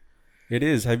 bro. It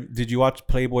is. Did you watch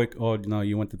Playboy? Oh no,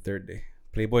 you went the third day.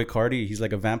 Playboy Cardi. He's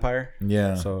like a vampire.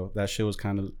 Yeah. So that shit was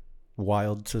kind of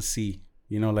wild to see.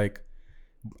 You know, like.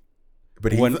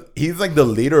 But he's like the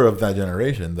leader of that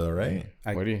generation, though, right?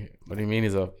 What do you mean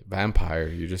he's a vampire?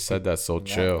 You just said that so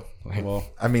chill. Like, well,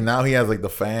 I mean, now he has like the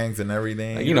fangs and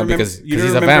everything. Like, because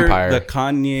he's a vampire. The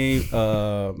Kanye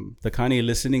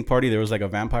listening party. There was like a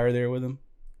vampire there with him.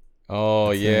 Oh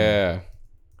yeah.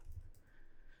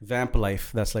 Vamp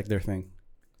Life. That's like their thing.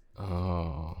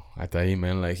 Oh, I thought he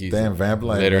meant like he's Vamp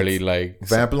Life. Literally like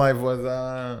Vamp Life was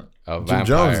a Jim vampire.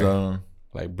 Jones though.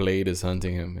 Like Blade is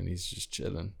hunting him and he's just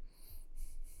chilling.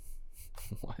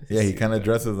 Yeah, he kind of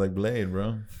dresses like Blade,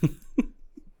 bro.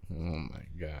 Oh my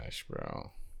gosh, bro.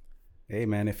 Hey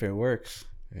man, if it works.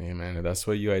 Hey man, if that's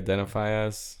what you identify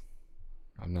as,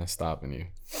 I'm not stopping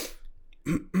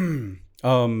you.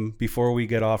 Before we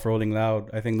get off Rolling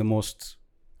Loud, I think the most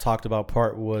talked about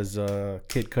part was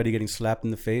Kid Cudi getting slapped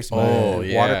in the face by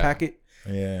a water packet.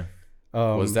 Yeah.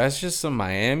 Was that just some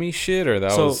Miami shit or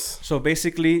that was? So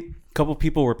basically, a couple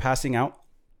people were passing out.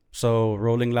 So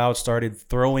Rolling Loud started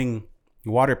throwing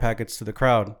water packets to the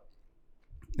crowd.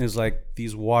 It's like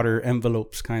these water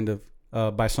envelopes kind of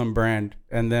by some brand.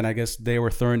 And then I guess they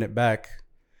were throwing it back.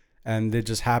 And they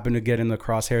just happened to get in the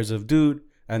crosshairs of dude.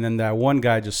 And then that one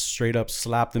guy just straight up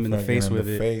slapped him in the face with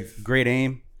it. Great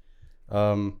aim.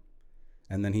 And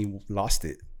then he lost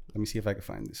it. Let me see if I can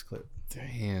find this clip.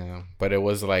 Damn. But it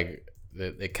was like,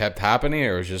 it kept happening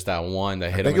or it was just that one that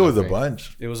hit him? I think it was a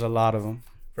bunch. It was a lot of them.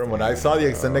 From when I saw the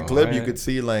extended clip, you could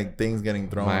see like things getting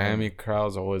thrown. Miami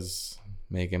crowds always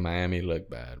making Miami look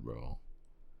bad, bro.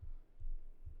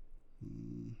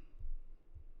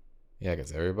 Yeah,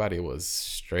 because everybody was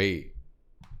straight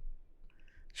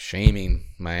shaming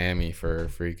Miami for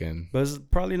freaking. But it's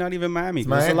probably not even Miami.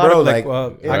 There's Man, a lot bro, of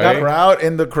like,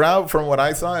 in the crowd from what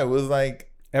I saw, it was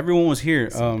like everyone was here.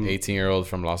 18-year-olds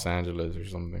from Los Angeles or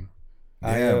something.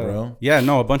 Yeah, bro. Yeah,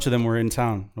 no, a bunch of them were in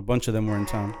town.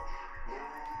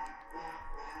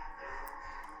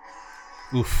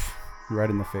 Oof. Right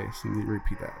in the face. Let me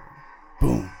repeat that.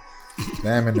 Boom.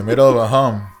 Damn, in the middle of a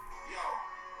hum.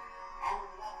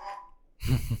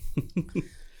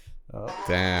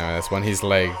 Damn, that's when he's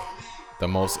like the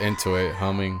most into it,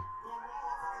 humming.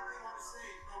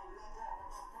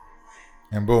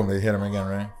 And boom, they hit him again,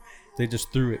 right? They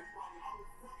just threw it.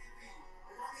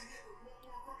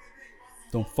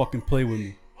 Don't fucking play with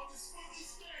me.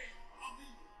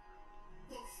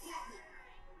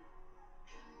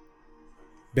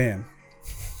 Bam.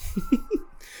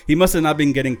 He must have not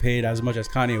been getting paid as much as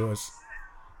Kanye was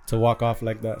to walk off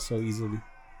like that so easily.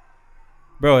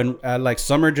 Bro, and at like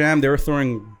Summer Jam, they were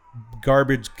throwing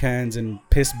garbage cans and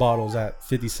piss bottles at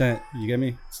 50 Cent. You get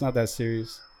me? It's not that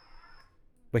serious.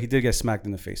 But he did get smacked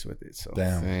in the face with it. So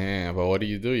Damn, but what do?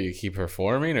 You keep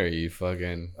performing or you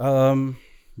fucking...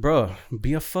 Bro,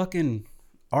 be a fucking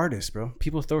artist, bro.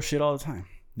 People throw shit all the time.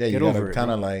 Yeah, you gotta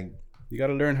kind of like... You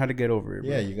gotta learn how to get over it,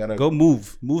 bro. Yeah, you gotta... Go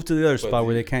move to the other spot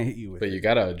where they can't hit you with But it. you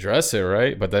gotta address it,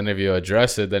 right? But then if you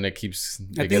address it, then it gets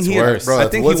worse. Bro, I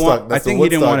think he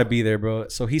didn't want to to be there, bro.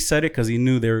 So he said it because he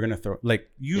knew they were gonna throw. Like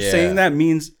saying that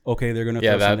means okay, they're gonna.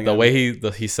 Yeah, throw something the at way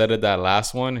me. he said it that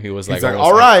last one, he was like,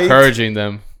 all right, encouraging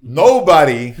them.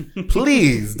 Nobody,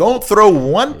 please don't throw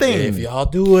one thing. If y'all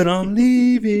do it, I'm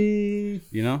leaving.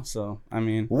 You know, so I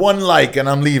mean, one like and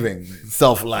I'm leaving.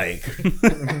 Self-like.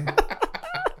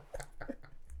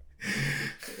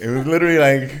 It was literally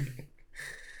like,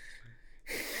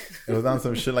 it was on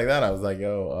some shit like that. I was like,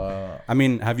 yo. I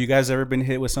mean, have you guys ever been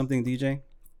hit with something DJing?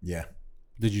 Yeah.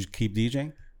 Did you keep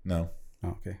DJing? No. Oh,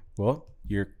 okay. Well,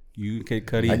 you Kid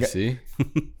Cudi. See,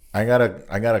 I got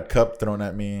a cup thrown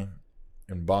at me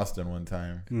in Boston one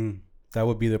time. That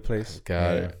would be the place.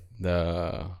 Got it.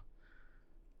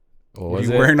 Were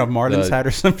you wearing a Marlins hat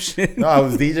or some shit? No, I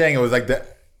was DJing. It was like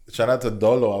that. Shout out to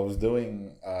Dolo. I was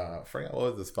doing, I forgot what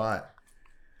was the spot.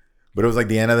 But it was like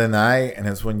the end of the night, and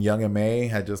it's when Young M.A.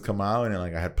 had just come out, and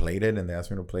like I had played it, and they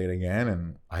asked me to play it again,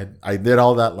 and I did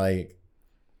all that like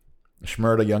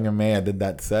Shmurda Young M.A. I did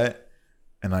that set,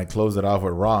 and I closed it off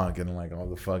with rock, and like all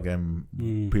the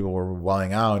fucking people were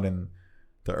walling out, and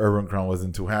the urban crowd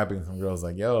wasn't too happy, and some girl was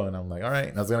like, "Yo," and I'm like, "All right,"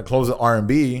 and I was gonna close it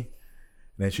R&B, and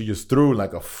then she just threw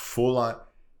like a full on.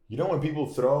 You know when people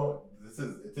throw,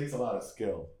 it takes a lot of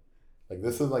skill. Like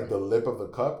this is like the lip of the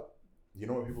cup. You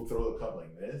know when people throw the cup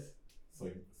like this.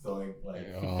 So like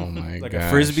oh my god, like a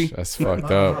frisbee. That's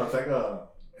fucked up. No,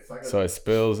 it's like so it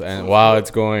spills and while it's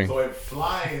going, so it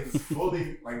flies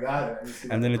fully like that,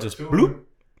 and then it just bloop, bloop.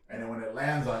 And then when it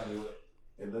lands on you,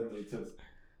 it literally just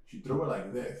she threw it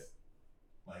like this,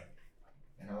 like,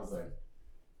 and I was like,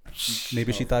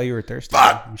 maybe she thought you were thirsty.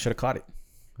 Fuck! You should have caught it.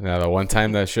 yeah, the one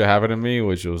time that shit happened to me,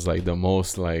 which was like the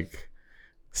most like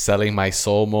selling my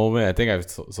soul moment. I think I've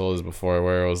told this before,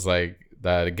 where it was like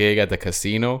that gig at the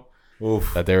casino.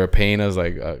 Oof. That they were paying us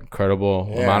like an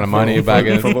incredible amount of money back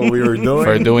in for what we were doing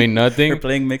for doing nothing. We're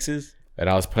playing mixes, and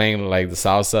I was playing like the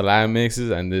salsa Latin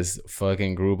mixes, and this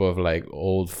fucking group of like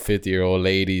old 50-year-old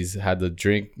ladies had the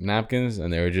drink napkins,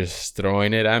 and they were just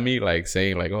throwing it at me, like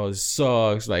saying like, "Oh, this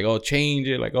sucks," like, "Oh, change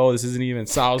it," like, "Oh, this isn't even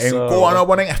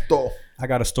salsa." I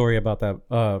got a story about that.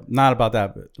 Not about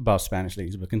that, but about Spanish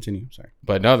ladies. But continue. Sorry.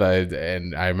 But no,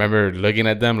 and I remember looking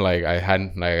at them like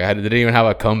didn't even have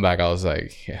a comeback. I was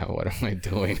like, yeah, what am I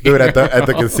doing, dude? At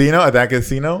the casino, at that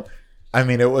casino, I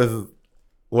mean, it was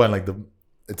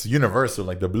it's universal,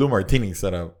 like the Blue Martini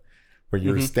setup, where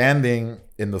you're standing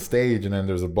in the stage and then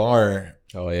there's a bar.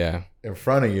 Oh yeah, in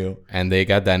front of you, and they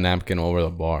got that napkin over the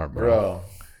bar, bro.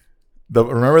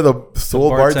 Remember the soul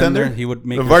bartender? He would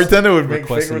make the bartender would make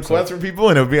fake requests from people,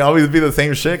 and it would always be the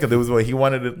same shit because it was what he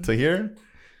wanted it to hear.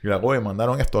 You're like, "Oye,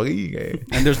 mandaron esto aquí."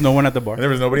 And there's no one at the bar. And there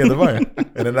was nobody at the bar, and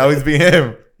it'd always be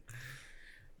him.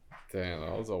 Damn,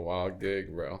 that was a wild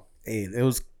gig, bro. Hey, it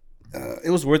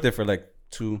was worth it for like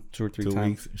two or three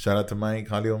times. Weeks. Shout out to Mike,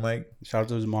 Hollywood Mike. Shout out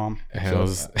to his mom. And it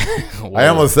was, I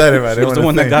almost said it, man. She was the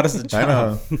one that got us the job. I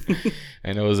know.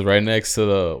 And it was right next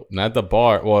to not the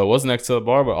bar. Well, it was next to the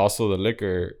bar, but also the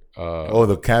liquor.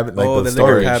 The cabinet, like the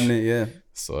storage liquor cabinet, yeah.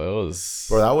 So it was.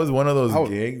 Bro, that was one of those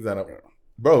gigs that.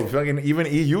 Bro, fucking even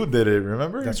EU did it.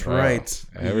 Remember? That's right.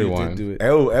 Everyone did do it.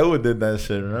 Ew did that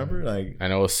shit. Remember? Like,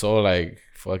 and it was so like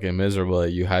fucking miserable that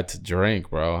you had to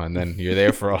drink, bro. And then you're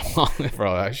there for a long,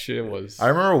 bro. That shit was. I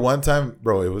remember one time,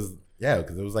 bro. It was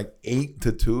because it was like 8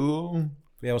 to 2.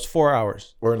 Yeah, it was 4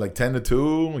 hours or like 10 to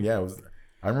 2. Yeah, it was.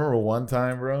 I remember one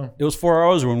time, bro. It was 4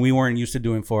 hours when we weren't used to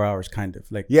doing 4 hours, kind of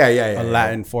like Yeah. a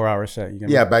Latin 4 hour set. You get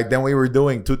me? Yeah, back then we were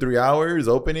doing 2-3 hours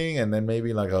opening, and then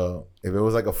maybe like if it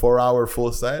was like a 4 hour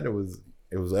full set, it was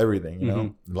everything. You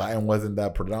know, Latin wasn't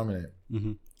that predominant.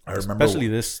 I remember, especially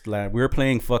this lad. We were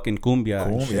playing fucking cumbia.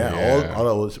 All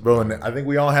those, bro. And I think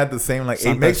we all had the same like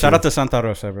 8 mixes. Shout out to Santa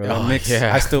Rosa, bro. That mix,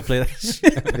 I still play that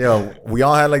shit. Yo, we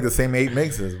all had like the same 8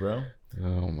 mixes, bro.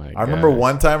 Oh my god. I remember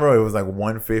one time, bro, it was like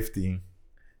 150.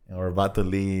 And we're about to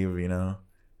leave, you know.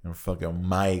 And fucking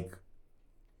Mike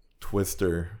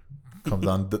Twister comes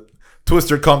on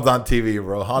TV,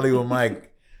 bro. Hollywood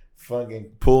Mike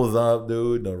fucking pulls up,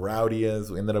 dude. The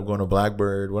rowdiest. We ended up going to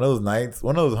Blackbird. One of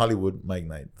those Hollywood Mike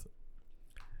nights.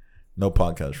 No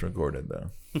podcast recorded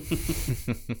though.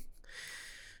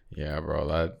 Yeah, bro.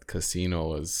 That casino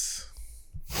was.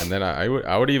 And then I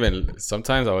would even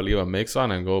sometimes I would leave a mix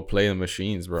on and go play the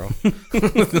machines, bro.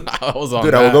 I was on.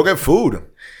 Dude, I would go get food.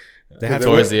 They had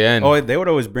towards the end. Oh, they would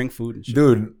always bring food and shit.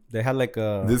 Dude, they had like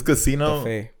this casino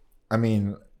buffet. I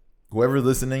mean, whoever's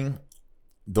listening,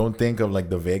 don't think of like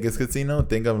the Vegas casino.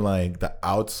 Think of like the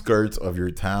outskirts of your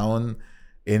town,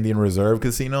 Indian Reserve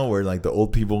Casino, where like the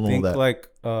old people know Think that. like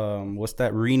what's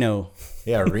that, Reno?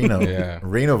 Yeah, Reno. Yeah,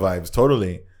 Reno vibes,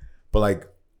 totally. But like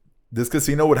this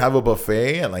casino would have a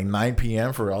buffet at like 9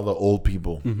 p.m. for all the old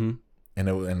people,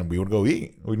 and we would go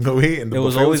eat. We'd go eat, and it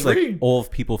was always like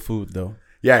old people food though.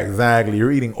 Yeah, exactly.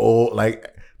 You're eating old,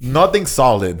 like nothing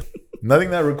solid,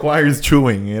 nothing that requires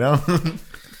chewing. You know.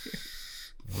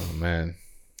 Oh man.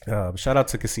 Shout out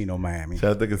to Casino Miami.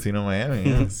 Shout out to Casino Miami.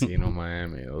 Yeah. Casino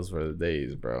Miami. Those were the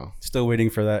days, bro. Still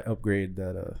waiting for that upgrade.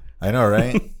 That I know,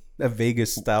 right? that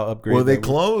Vegas style upgrade. Well, they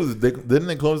closed. Didn't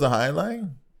they close the High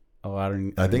Line? Oh,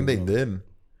 I think they did.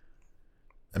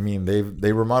 I mean,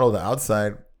 they remodeled the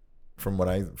outside from what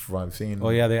I've seen. Oh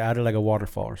yeah, they added like a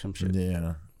waterfall or some shit.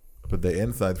 Yeah, but the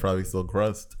inside's probably still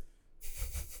crust.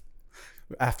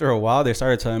 After a while, they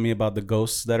started telling me about the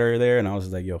ghosts that are there, and I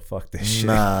was like, "Yo, fuck this shit."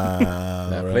 Nah,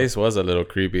 that bro. place was a little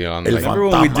creepy. On Like, remember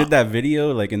when we did that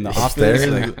video, like in the office,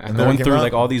 like, going through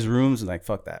like all these rooms, and like,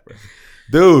 fuck that, bro.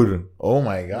 Dude. Oh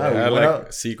my god, they had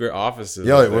like secret offices.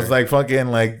 Yo, it was like fucking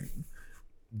like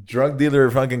drug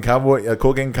dealer, fucking cowboy,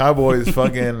 cocaine cowboys,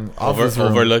 fucking office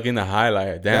room. Overlooking the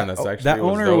highlight. Damn, that's actually that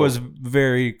owner was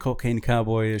very cocaine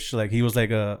cowboyish. Like he was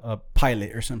like a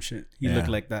pilot or some shit. He looked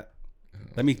like that.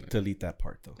 Let me delete that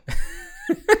part though.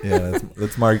 Yeah,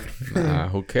 let's mark. Nah,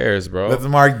 who cares, bro? Let's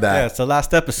mark that. Yeah, it's the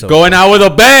last episode. Going out with a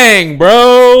bang,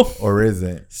 bro. Or is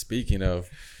it? Speaking of,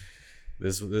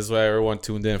 this is what everyone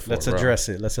tuned in for. Let's bro. address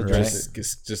it. Let's address it.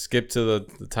 Just skip to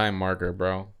the time marker,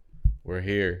 bro. We're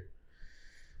here.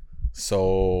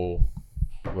 So,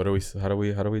 how do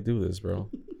we do this, bro?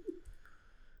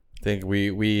 I think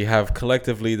we have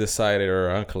collectively decided, or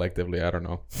uncollectively, I don't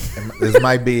know.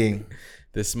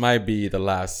 This might be the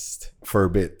last for a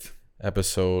bit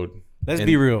episode. Let's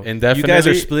be real. Indefinitely. You guys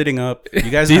are splitting up.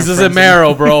 You guys. Jesus and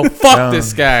Mero, bro. Fuck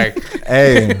this guy.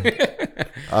 Hey.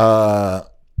 Nah.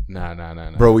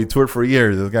 Bro, we toured for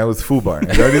years. This guy was Fubar.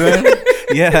 You know that?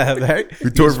 Yeah, right?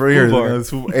 We toured for years.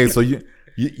 Hey, so you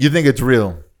think it's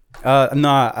real?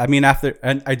 No, I mean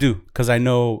and I do, because I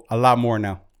know a lot more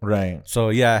now. Right. So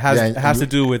yeah, it has to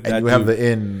do with and that. You have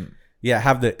the in. Yeah,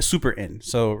 have the super in.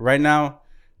 So right now,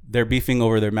 they're beefing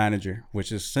over their manager,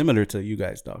 which is similar to you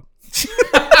guys, dog.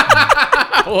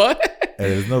 What? Hey,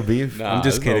 there's no beef. Nah, I'm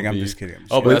just kidding. I'm just kidding.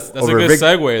 Oh, but that's a good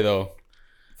segue though.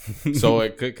 So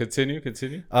it could continue.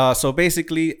 So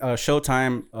basically,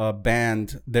 Showtime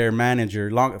banned their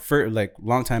manager,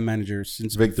 longtime manager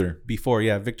since Victor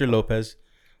Victor Lopez,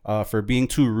 for being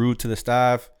too rude to the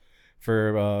staff,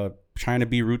 for trying to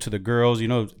be rude to the girls,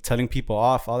 telling people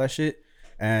off, all that shit.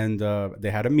 And they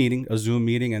had a Zoom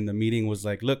meeting, and the meeting was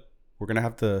like, look, we're gonna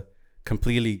have to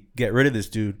completely get rid of this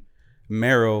dude.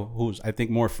 Mero, who's I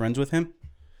think more friends with him,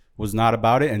 was not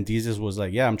about it, and Jesus was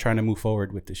like, yeah, I'm trying to move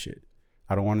forward with this shit.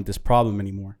 I don't want this problem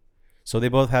anymore. So they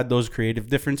both had those creative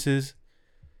differences.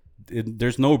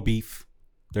 There's no beef.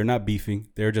 They're not beefing.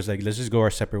 They're just like, let's just go our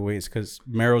separate ways, because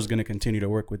Mero's going to continue to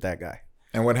work with that guy.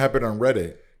 And what happened on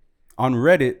Reddit? On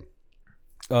Reddit,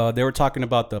 they were talking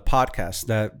about the podcast,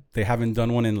 that they haven't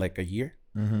done one in like a year.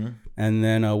 Mm-hmm. And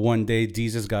then one day,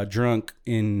 Jesus got drunk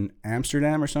in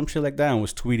Amsterdam or some shit like that and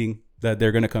was tweeting that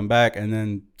they're going to come back. And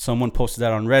then someone posted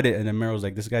that on Reddit, and then Mero was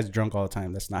like, this guy's drunk all the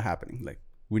time. That's not happening. Like,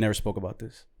 we never spoke about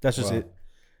this. That's just it.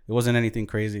 It wasn't anything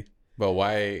crazy. But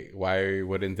why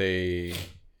wouldn't they,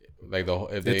 like,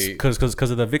 It's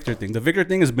because of the Victor thing. The Victor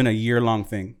thing has been a year-long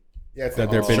thing. Yeah, it's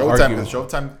that like they've been Showtime. arguing.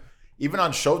 Showtime, even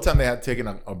on Showtime, they had taken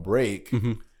a break,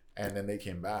 And then they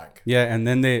came back. Yeah, and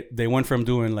then they went from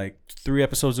doing like 3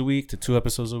 episodes a week to 2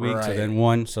 episodes a week to then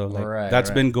 1. So like that's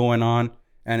been going on.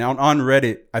 And on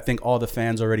Reddit, I think all the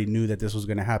fans already knew that this was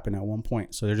going to happen at one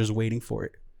point. So they're just waiting for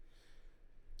it.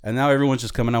 And now everyone's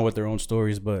just coming out with their own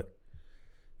stories. But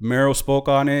Mero spoke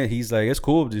on it. He's like, it's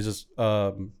cool. It's just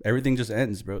everything just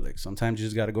ends, bro. Like sometimes you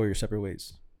just got to go your separate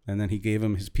ways. And then he gave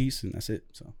him his piece, and that's it.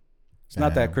 So it's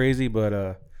not that crazy,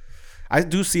 but I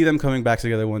do see them coming back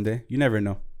together one day. You never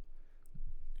know.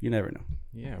 You never know.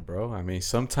 Yeah, bro. I mean,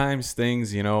 sometimes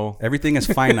things, you know, everything is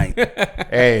finite.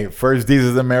 Hey, first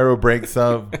Jesus and Mero breaks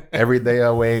up. Every day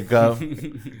I wake up,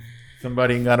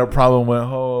 somebody got a problem with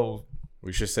Ho.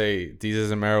 We should say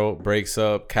Jesus and Mero breaks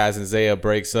up, Kaz and Zaya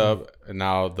breaks up, and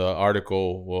now the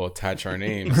article will attach our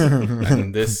names,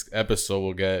 and this episode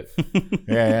will get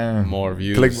more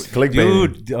views.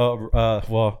 Clickbait. Dude,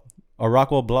 well, a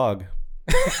Rockwell blog.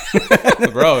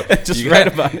 Bro, just write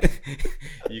about it.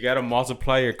 You gotta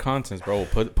multiply your contents, bro.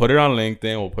 We'll put it on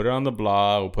LinkedIn, we'll put it on the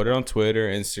blog, we'll put it on Twitter,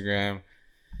 Instagram.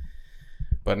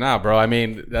 But nah, bro, I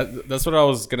mean that's what I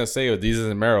was gonna say with Jesus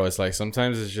and Mero. It's like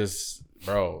sometimes it's just,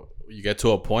 bro, you get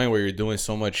to a point where you're doing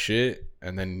so much shit,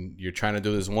 and then you're trying to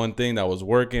do this one thing that was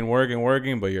working,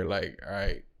 but you're like, all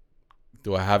right,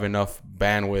 do I have enough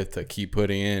bandwidth to keep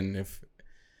putting in if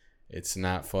it's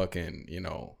not fucking, you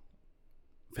know,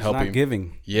 helping? Not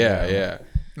giving. Yeah.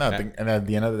 Nothing. And at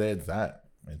the end of the day, it's that.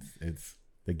 It's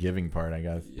the giving part, I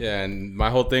guess. Yeah, and my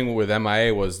whole thing with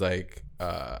MIA was like,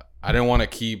 I didn't want to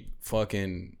keep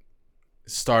fucking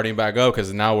starting back up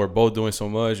because now we're both doing so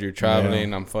much. You're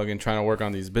traveling. I'm fucking trying to work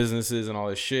on these businesses and all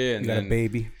this shit. And you got then a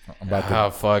baby. I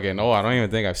don't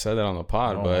even think I've said that on the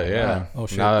pod, but yeah. Oh,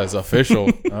 shit. Now that it's official.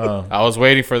 I was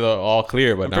waiting for the all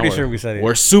clear, but I'm now pretty sure we said it.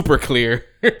 We're super clear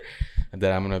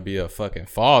that I'm gonna be a fucking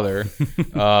father.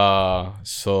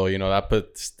 So you know that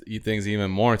puts things even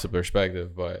more into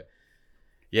perspective. But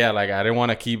yeah, like I didn't want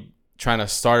to keep trying to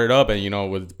start it up, and you know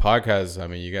with the podcast, I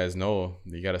mean, you guys know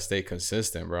you got to stay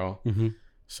consistent, bro. Mm-hmm.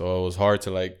 So it was hard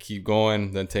to like keep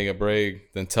going, then take a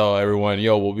break, then tell everyone,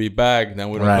 yo, we'll be back. Then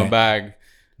we don't come back.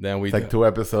 Then we it's like 2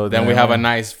 episodes. Then we have a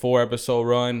nice 4-episode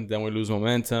run. Then we lose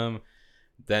momentum.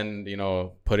 Then, you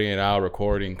know, putting it out,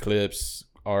 recording clips,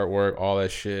 artwork, all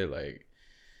that shit. Like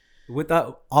with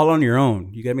that all on your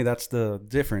own. You get me? That's the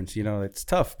difference. You know, it's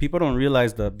tough. People don't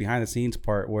realize the behind the scenes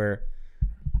part where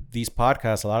these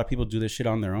podcasts, a lot of people do this shit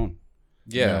on their own.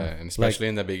 Yeah, you know? And especially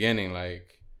in the beginning, like.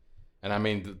 And I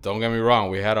mean, don't get me wrong.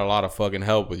 We had a lot of fucking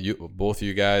help with you, both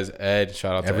you guys. Ed,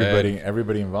 shout out to Ed.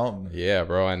 Everybody involved. Yeah,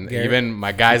 bro, and even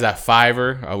my guys at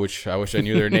Fiverr. I wish I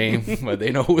knew their name, but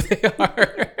they know who they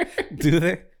are. Do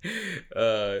they?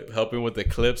 Helping with the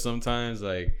clips sometimes.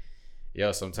 Like,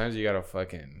 yo, sometimes you gotta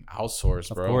fucking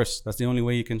outsource, bro. Of course, that's the only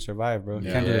way you can survive, bro.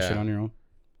 You can't do this shit on your own.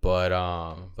 But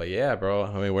yeah, bro.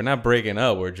 I mean, we're not breaking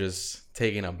up. We're just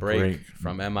taking a break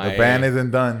from MIA. The band isn't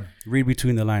done. Read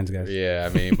between the lines, guys. Yeah,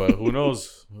 I mean, but who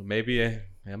knows? Maybe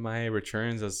MIA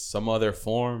returns as some other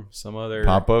form, some other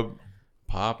pop up,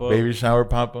 baby shower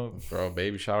pop up, bro.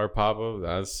 Baby shower pop up.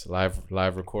 That's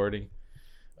live recording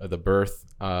of the birth.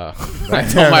 I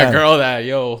told my girl that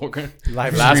we're gonna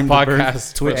last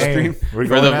podcast Twitch stream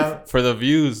for the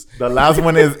views. The last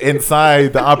one is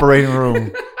inside the operating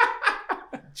room.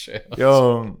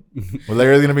 Yo,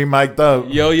 Larry's gonna be mic'd up.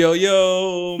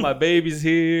 Yo, my baby's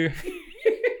here.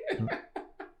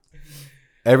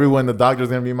 Everyone, the doctor's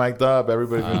gonna be mic'd up.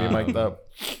 Everybody's gonna be mic'd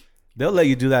up. They'll let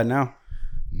you do that now.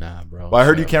 Nah, bro. Well, I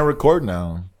heard you can't record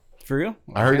now. For real?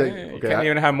 I heard that you can't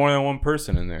even have more than one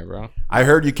person in there, bro. I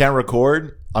heard you can't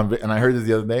record, and I heard this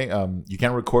the other day. You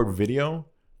can't record video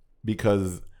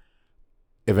because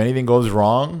if anything goes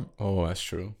wrong, that's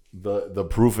true. The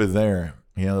proof is there.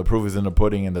 You know, the proof is in the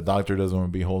pudding, and the doctor doesn't want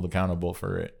to be held accountable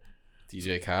for it.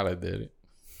 DJ Khaled did it.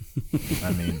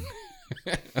 I mean,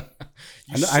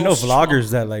 I know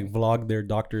vloggers that like vlog their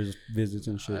doctor's visits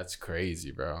and shit. That's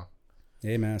crazy, bro.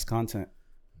 Hey man, it's content.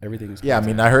 Everything is content. Yeah, I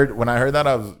mean, when I heard that,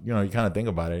 I was, you know, you kind of think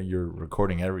about it. You're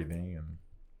recording everything, and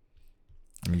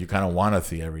I mean, you kind of want to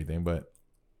see everything, but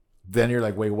then you're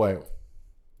like, wait, what?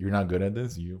 You're not good at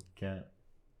this? You can't.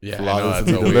 Yeah, vlog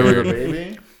this to deliver your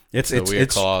baby. It's a weird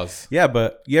clause. Yeah,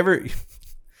 but you ever?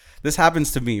 This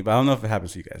happens to me, but I don't know if it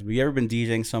happens to you guys. But you ever been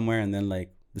DJing somewhere and then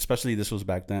like, especially this was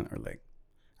back then, or like,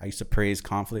 I used to praise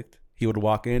Conflict. He would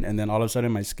walk in, and then all of a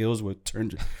sudden, my skills would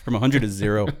turn from 100 to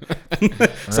 0.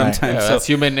 Sometimes, that's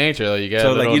human nature. Though. You get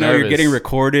so like nervous. you're getting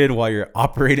recorded while you're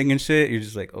operating and shit. You're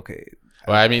just like, okay,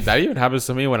 Well, I mean, that even happens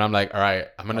to me when I'm like, all right,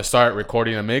 I'm gonna start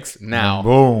recording a mix now.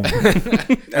 Boom.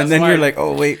 And then you're like,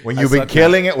 oh wait, When you've been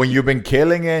killing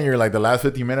it, you're like the last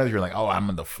 15 minutes, you're like, oh, I'm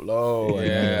on the flow. And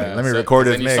then you're like, let me record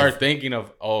this Then mix. you start thinking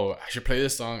of, oh, I should play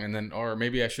this song, and then, or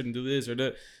maybe I shouldn't do this or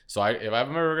that. So if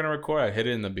I'm ever gonna record, I hit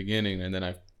it in the beginning, and then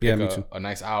I pick a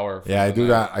nice hour. Yeah, I do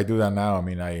that. I do that now. I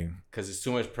mean, because it's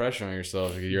too much pressure on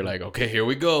yourself. You're like, okay, here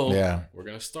we go. Yeah, we're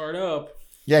gonna start up.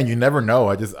 Yeah, and you never know.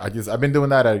 I've been doing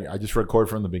that. I just record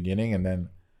from the beginning, and then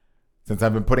since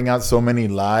I've been putting out so many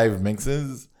live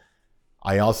mixes,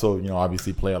 I also,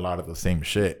 obviously play a lot of the same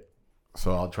shit.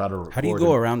 So I'll try to record. How do you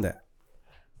go around that?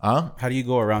 Huh? How do you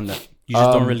go around that? You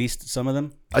just don't release some of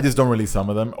them? I just don't release some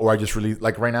of them, or I just release,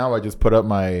 like right now, I just put up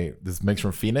this mix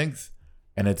from Phoenix,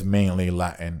 and it's mainly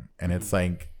Latin, and it's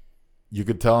like you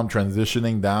could tell I'm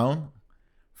transitioning down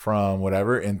from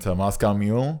whatever into Moscow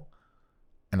Mule.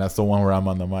 And that's the one where I'm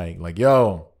on the mic. Like,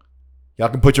 yo, y'all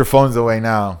can put your phones away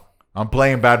now. I'm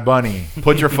playing Bad Bunny.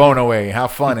 Put your phone away.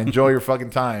 Have fun. Enjoy your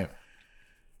fucking time.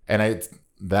 And it's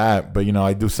that. But,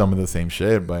 I do some of the same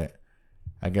shit. But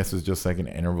I guess it's just like in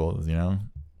intervals,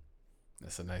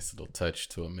 That's a nice little touch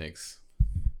to a mix.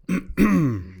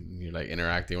 You're like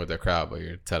interacting with the crowd, but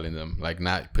you're telling them, like,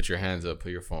 not put your hands up,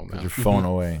 put your phone down. Put your phone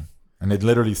away. And it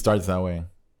literally starts that way.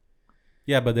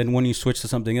 Yeah, but then when you switch to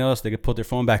something else, they could put their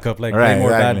phone back up like, play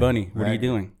more Bad Bunny. What are you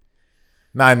doing?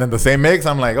 Nah, and then the same mix,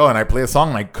 I'm like, oh, and I play a song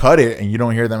and I cut it and you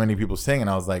don't hear that many people sing. And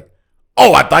I was like,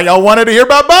 oh, I thought y'all wanted to hear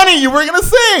Bad Bunny. You were going to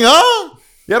sing, huh?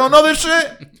 Y'all don't know this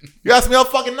shit? You asked me all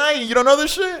fucking night and you don't know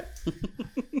this shit?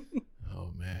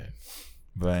 Oh, man.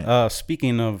 But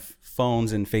speaking of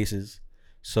phones and faces,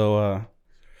 so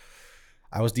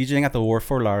I was DJing at the Wharf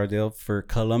Fort Lauderdale for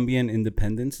Colombian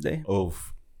Independence Day.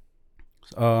 Oof.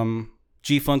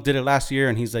 G-Funk did it last year,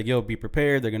 and he's like, yo, be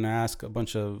prepared. They're going to ask a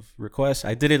bunch of requests.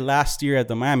 I did it last year at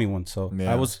the Miami one, so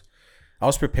yeah. I was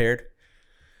prepared.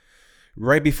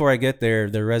 Right before I get there,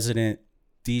 the resident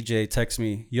DJ texts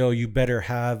me, yo, you better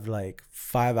have like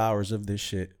 5 hours of this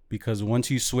shit, because once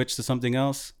you switch to something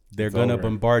else, they're going to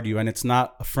bombard you, and it's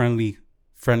not a friendly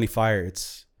fire.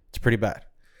 It's pretty bad.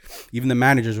 Even the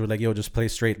managers were like, yo, just play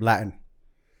straight Latin.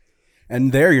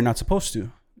 And there, you're not supposed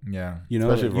to. Yeah.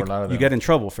 Especially you get in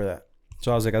trouble for that.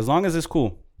 So I was like, as long as it's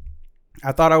cool.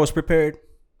 I thought I was prepared.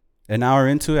 An hour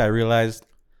into it, I realized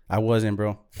I wasn't,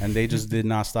 bro. And they just did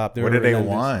not stop. What did they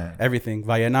want? Everything.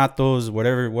 Vallenatos,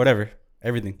 whatever.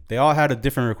 Everything. They all had a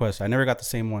different request. I never got the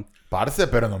same one. Parce,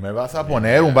 pero no me vas a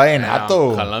poner un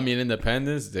vallenato. Colombian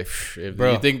Independence. If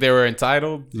you think they were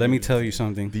entitled. Let me tell you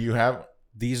something. Do you have...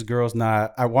 These girls,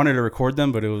 I wanted to record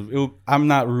them, but I'm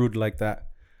not rude like that.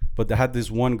 But they had this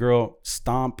one girl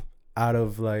stomp out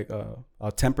of like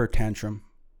a temper tantrum,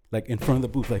 like in front of the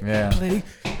booth, like, play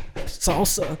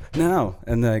salsa now.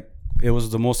 And like, it was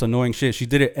the most annoying shit. She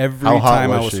did it every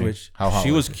time I was switched.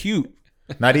 She was cute.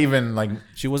 Not even like...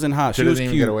 She wasn't hot. She was cute.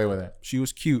 Even get away with it. She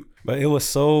was cute. But it was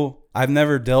so... I've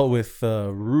never dealt with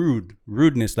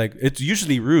rudeness. Like, it's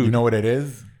usually rude. You know what it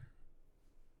is?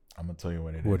 I'm going to tell you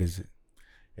what it is. What is it?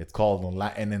 It's called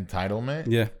Latin entitlement.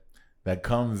 Yeah. That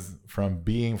comes from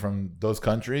being from those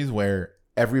countries where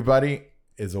everybody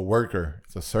is a worker.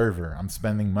 It's a server. I'm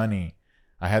spending money.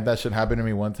 I had that shit happen to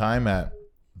me one time at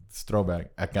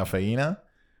throwback at Cafeína,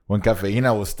 when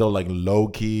Cafeína was still like low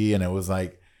key and it was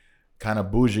like kind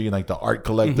of bougie, like the art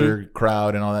collector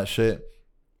crowd and all that shit.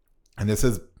 And this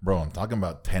is, bro, I'm talking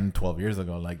about 10, 12 years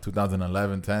ago, like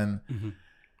 2011, 10,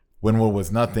 when it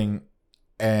was nothing.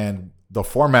 And the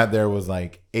format there was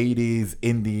like 80s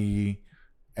indie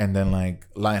and then like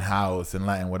Latin house and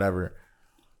Latin whatever.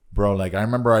 Bro, like I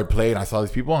remember I played, I saw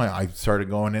these people and I started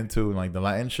going into like the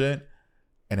Latin shit.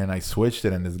 And then I switched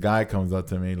it and this guy comes up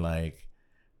to me like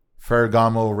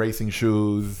Ferragamo racing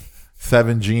shoes,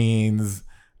 7 jeans,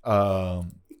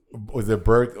 was it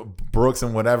Brooks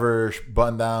and whatever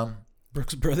button down?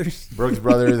 Brooks Brothers.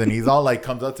 And he's all like,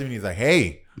 comes up to me and he's like,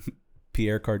 hey.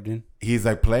 Pierre Cardin. He's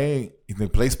like, play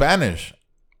Spanish.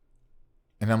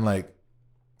 And I'm like,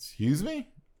 excuse me?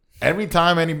 Every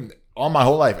time all my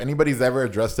whole life, anybody's ever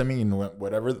addressed to me in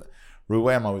whatever rude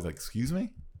way, I'm always like, excuse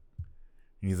me?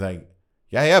 And he's like,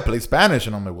 yeah, play Spanish.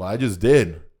 And I'm like, well, I just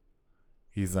did.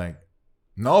 He's like,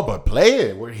 no, but play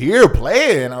it. We're here,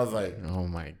 play it. And I was like, oh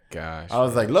my gosh. I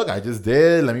was like, look, I just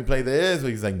did. Let me play this. But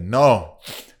he's like, no.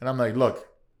 And I'm like, look,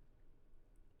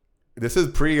 this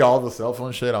is pre all the cell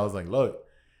phone shit. I was like, look,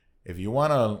 if you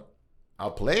want to,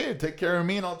 I'll play it. Take care of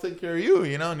me and I'll take care of you,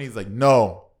 you know? And he's like,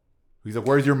 no. He's like,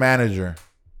 where's your manager?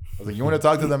 I was like, you want to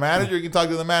talk to the manager? You can talk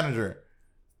to the manager.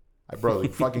 Bro,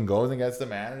 like fucking goes and gets the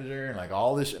manager and like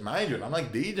all this shit. Mind you, I'm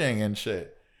like DJing and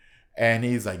shit. And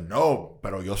he's like, no,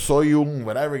 pero yo soy un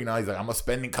whatever, you know. He's like, I'm a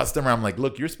spending customer. I'm like,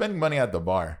 look, you're spending money at the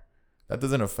bar. That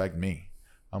doesn't affect me.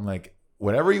 I'm like,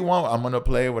 whatever you want, I'm gonna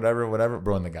play whatever,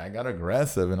 bro. And the guy got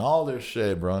aggressive and all this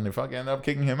shit, bro. And they fucking ended up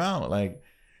kicking him out. Like,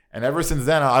 and ever since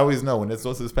then, I always know when it's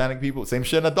those Hispanic people, same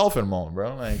shit at Dolphin Mall,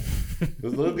 bro. Like,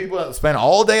 those little people that spend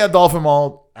all day at Dolphin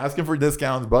Mall asking for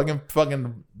discounts, bugging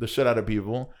fucking the shit out of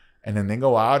people, and then they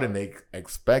go out and they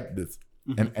expect this.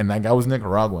 And that guy was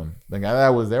Nicaraguan. The guy that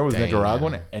was there was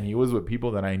Nicaraguan, and he was with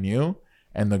people that I knew.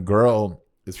 And the girl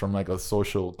is from like a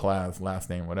social class, last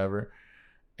name, whatever.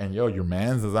 And yo, your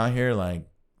man's is out here like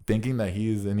thinking that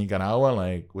he's in Nicaragua,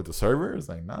 like with the servers.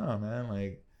 Like, nah, man.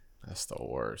 Like, that's the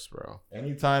worst, bro.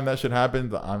 Anytime that shit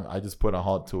happens, I just put a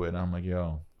halt to it. And I'm like,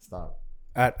 yo, stop.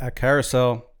 At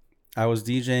Carousel, I was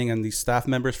DJing, and these staff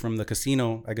members from the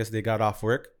casino, I guess they got off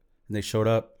work and they showed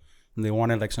up and they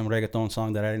wanted like some reggaeton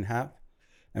song that I didn't have.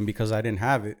 And because I didn't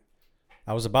have it,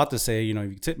 I was about to say, you know,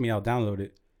 if you tip me, I'll download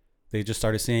it. They just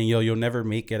started saying, yo, you'll never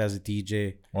make it as a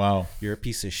DJ. Wow. You're a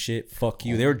piece of shit. Fuck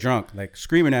you. They were drunk, like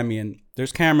screaming at me. And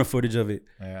there's camera footage of it,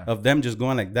 of them just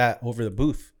going like that over the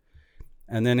booth.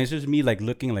 And then it's just me like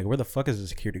looking like, where the fuck is the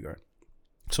security guard?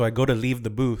 So I go to leave the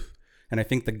booth. And I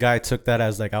think the guy took that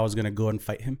as like I was going to go and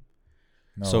fight him.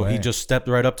 So he just stepped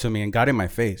right up to me and got in my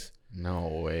face.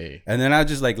 No way. And then I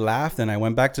just like laughed and I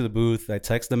went back to the booth. I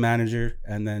texted the manager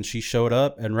and then she showed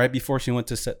up. And right before she went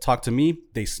to talk to me,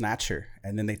 they snatched her.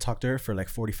 And then they talked to her for like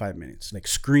 45 minutes, like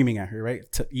screaming at her, right?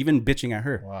 Even bitching at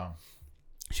her. Wow.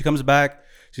 She comes back.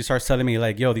 She starts telling me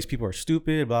like, yo, these people are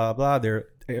stupid, blah, blah, blah. They're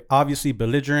obviously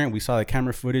belligerent. We saw the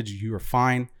camera footage. You were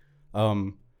fine.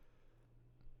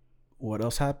 What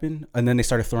else happened? And then they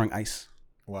started throwing ice.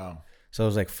 Wow. So I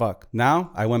was like, fuck.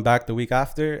 Now I went back the week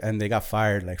after and they got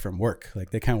fired like from work. Like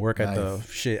they can't work at the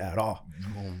shit at all.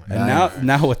 Oh my and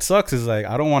now what sucks is like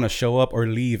I don't want to show up or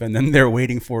leave and then they're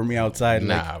waiting for me outside.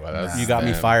 But you got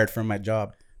me fired from my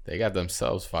job. They got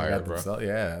themselves fired, bro.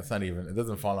 Yeah, that's not even, it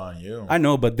doesn't fall on you. I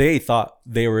know, but they thought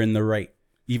they were in the right.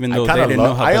 Even though they didn't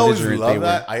know how belligerent they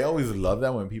were. I always love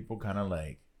that when people kind of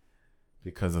like,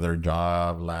 because of their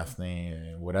job, last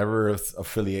name, whatever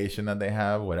affiliation that they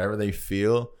have, whatever they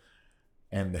feel,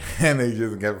 and then they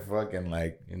just get fucking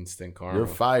like instant karma. You're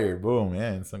fired, boom,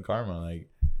 yeah, instant karma. Like,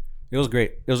 it was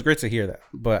great. It was great to hear that,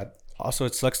 but also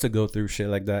it sucks to go through shit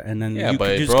like that, and then you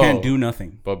just can't do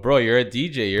nothing. But bro, you're a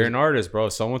DJ, you're an artist, bro.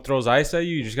 Someone throws ice at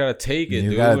you, you just gotta take it,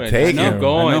 you dude. Gotta take it. Keep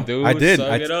going, dude. I did.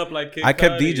 Suck it up like Kid I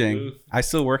kept Cudi, DJing. dude. I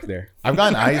still work there. I've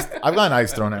gotten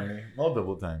ice thrown at me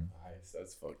multiple times.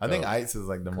 That's fucked I think up. ice is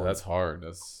like the most. That's hard.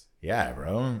 Yeah,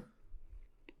 bro.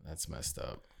 That's messed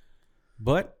up.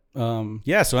 But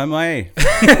yeah, so MIA.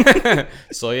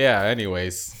 So yeah,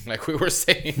 anyways, like we were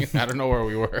saying, I don't know where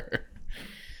we were.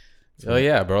 So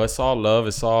yeah, bro, it's all love,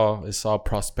 it's all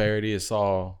prosperity, it's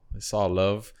all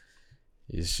love.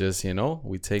 It's just, you know,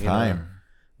 we taking a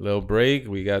little break,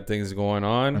 we got things going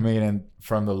on. I mean, and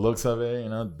from the looks of it, you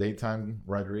know, daytime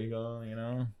Rodrigo, you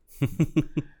know.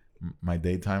 My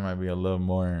daytime might be a little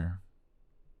more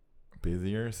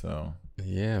busier, so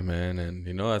yeah, man, and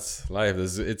you know that's life.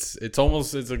 It's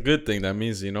a good thing. That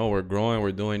means, you know, we're growing,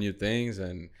 we're doing new things,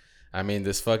 and I mean,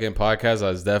 this fucking podcast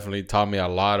has definitely taught me a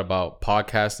lot about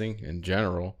podcasting in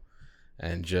general,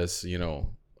 and just, you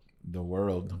know, the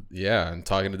world. Yeah, and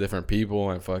talking to different people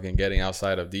and fucking getting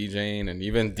outside of DJing and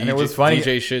even it was funny.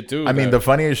 DJ shit too. I mean, the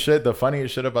funniest shit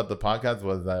about the podcast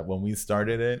was that when we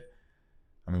started it,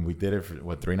 I mean, we did it for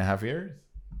what, 3.5 years?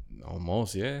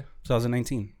 Almost, yeah.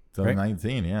 2019.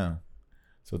 2019, right? Yeah.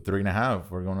 So 3.5.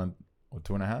 We're going on, what,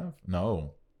 2.5?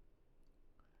 No.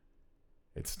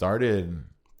 It started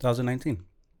 2019.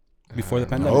 Before the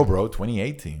pandemic. No, bro,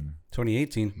 2018.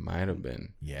 2018. Might have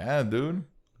been. Yeah, dude.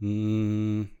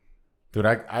 Dude,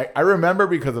 I remember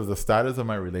because of the status of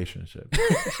my relationship.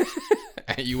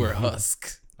 And you were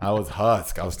husk. I was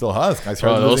husk. I was still husk. I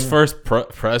started those first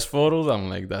press photos, I'm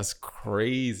like, that's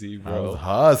crazy, bro. I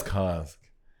was husk.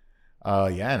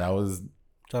 Yeah, that was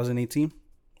 2018.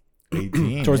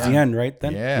 18. Towards the end, right?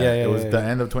 Then. Yeah, it was the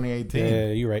end of 2018. Yeah,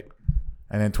 you're right.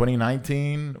 And then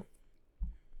 2019,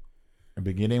 the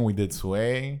beginning, we did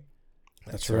Sway.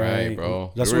 That's right,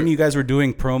 bro. That's when you guys were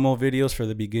doing promo videos for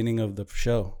the beginning of the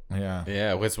show. Yeah.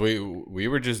 Yeah, which we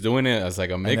were just doing it as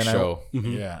like a mix show.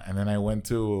 Yeah, and then I went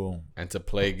to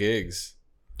play gigs.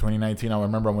 2019, I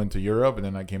remember I went to Europe, and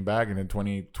then I came back, and then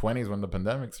 2020 is when the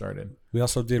pandemic started. We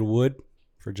also did Wood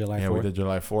for July 4th. Yeah, we did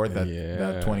July 4th,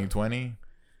 that 2020.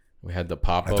 We had the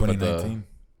pop-up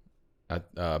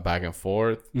at back and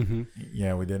forth.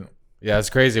 Yeah, we did. Yeah,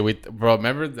 it's crazy. Bro,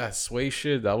 remember that Sway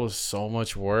shit? That was so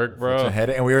much work, bro.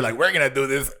 And we were like, we're gonna do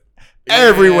this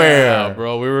everywhere. Yeah,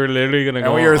 bro. We were literally gonna go.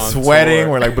 And we were on sweating.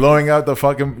 tour. We're like blowing out the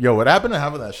fucking. Yo, what happened to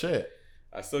half of that shit?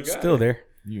 I still got Still it. there.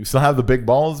 You still have the big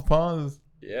balls, pause.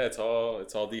 Yeah, it's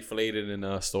all deflated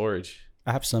in storage.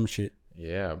 I have some shit.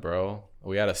 Yeah, bro.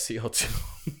 We had a CO2.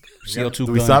 CO2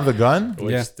 Do we gun. still have the gun?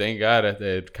 Which Yeah. thank God that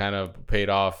it kind of paid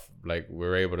off. Like we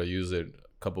were able to use it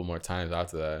a couple more times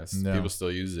after that. Yeah. People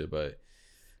still use it, but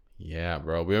yeah,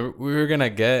 bro. We were gonna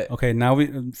get Okay, now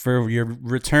for your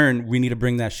return, we need to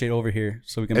bring that shit over here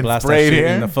so we can And blast that spray it shit here?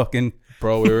 in the fucking.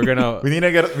 bro. We were gonna. We need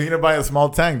to buy a small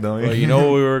tank though. Well, you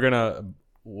know we were gonna.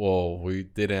 Well, we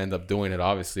didn't end up doing it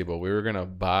obviously, but we were gonna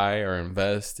buy or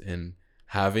invest in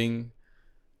having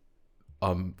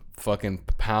fucking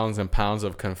pounds and pounds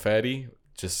of confetti.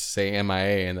 Just say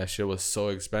MIA, and that shit was so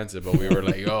expensive. But we were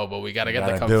like, yo, but we gotta get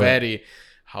the Gotta do it. confetti.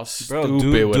 How Bro, stupid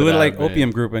do would it that like have been?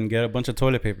 Opium Group and get a bunch of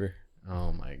toilet paper.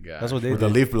 Oh my god, That's what they With the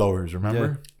did. leaf blowers,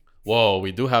 remember? Whoa,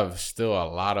 we do have still a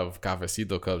lot of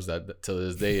cafecito cups that to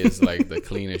this day is like the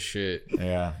cleanest shit,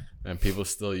 Yeah, and people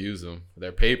still use them.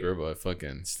 They're paper, but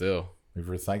fucking still. we've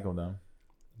recycled them.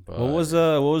 But What was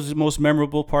the most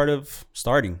memorable part of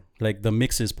starting? Like the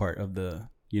mixes part of the,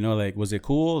 like was it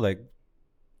cool? Like,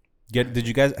 did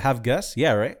you guys have guests?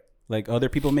 Yeah, right. Like other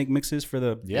people make mixes for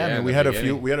the. Yeah, I in mean, the we had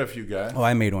beginning. a few guys. Oh,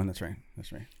 I made one. That's right.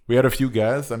 That's right. We had a few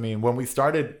guests. I mean, when we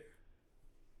started,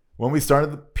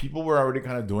 the people were already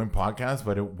kind of doing podcasts,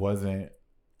 but it wasn't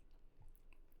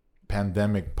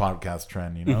pandemic podcast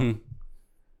trend, you know.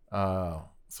 Mhm.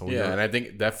 So we Yeah, were- and I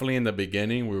think definitely in the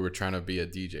beginning we were trying to be a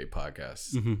DJ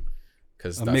podcast Mm-hmm.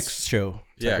 because A mixed show.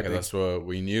 Yeah, type of because that's what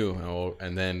we knew,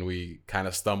 and then we kind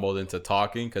of stumbled into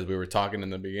talking because we were talking in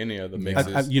the beginning of the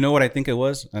mixes. you know what I think it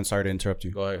was? I'm sorry to interrupt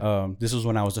you. Go ahead. This was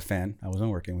when I was a fan. I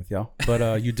wasn't working with y'all,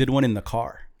 but you did one in the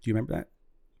car. Do you remember that?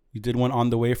 You did one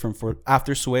on the way after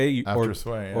Sway, After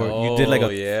Sway, yeah. or you did like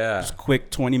a yeah. just quick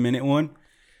 20-minute one,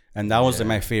 and that was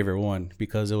my favorite one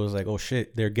because it was like, oh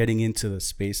shit, they're getting into the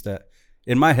space that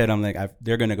in my head I'm like,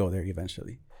 they're gonna go there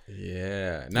eventually.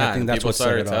 Yeah, I think that's people what set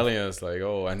started it off. telling us like,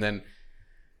 oh, and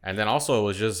then also it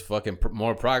was just fucking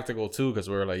more practical too because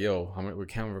we were like, yo, we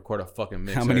can't record a fucking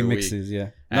mix. How many every mixes? week. Yeah.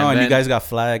 And No, and you then- guys got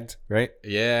flagged, right?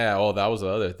 Yeah. Oh, that was the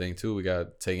other thing too. We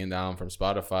got taken down from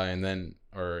Spotify,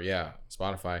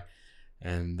 Spotify,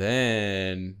 and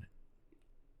then,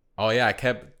 oh yeah,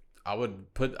 I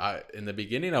would put in the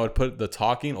beginning. I would put the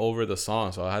talking over the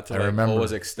song, so I had to remember.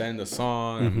 always extend the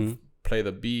song and play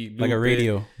the beat Like a loop it.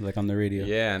 radio, like on the radio.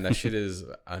 Yeah, and that shit is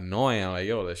annoying. I'm like,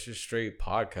 yo, that's just straight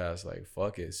podcast. Like,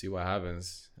 fuck it, see what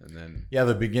happens, and then yeah,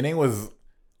 the beginning was,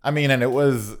 I mean, and it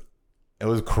was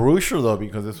crucial though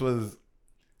because this was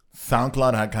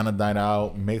SoundCloud had kind of died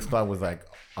out. Mixcloud was like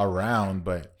around,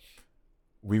 but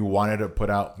we wanted to put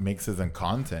out mixes and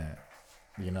content.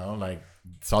 You know, like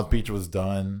South Beach was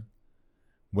done.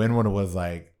 Winwood was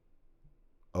like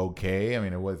okay. I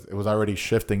mean, it was already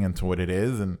shifting into what it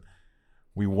is, and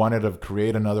we wanted to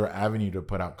create another avenue to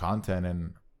put out content.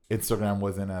 And Instagram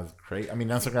wasn't as crazy. I mean,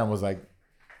 Instagram was like,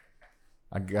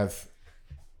 I guess,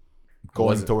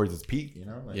 going towards its peak. You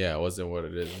know? Like, yeah, it wasn't what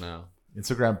it is now.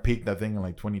 Instagram peaked, I think, in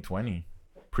like 2020,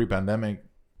 pre-pandemic,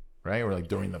 right? Or like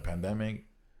during the pandemic.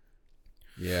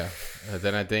 Yeah,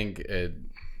 then I think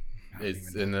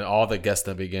it's and then all the guests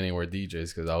in the beginning were DJs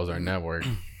because that was our network,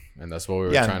 and that's what we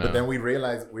were trying but to. then we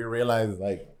realized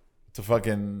like it's a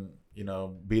fucking,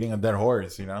 beating a dead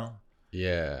horse,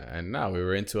 Yeah, and now we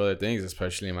were into other things,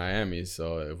 especially in Miami.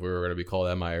 So if we were gonna be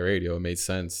called MIA Radio, it made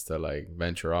sense to like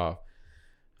venture off.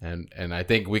 And I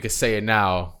think we could say it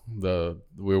now.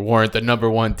 We weren't the number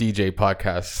one DJ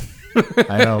podcast.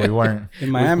 I know we weren't. In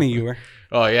Miami, you were.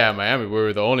 Oh yeah, Miami. We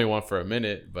were the only one for a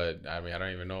minute, but I mean, I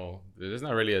don't even know. There's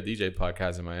not really a DJ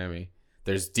podcast in Miami.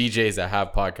 There's DJs that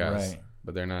have podcasts, Right.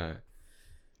 but they're not.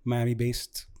 Miami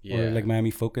based Yeah. or like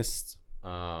Miami focused.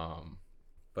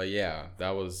 But yeah,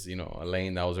 that was a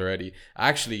lane that was already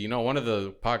actually one of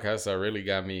the podcasts that really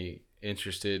got me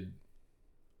interested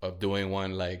of doing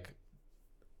one like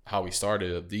how we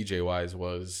started of DJ wise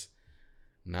was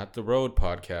Not the Road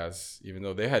podcast, even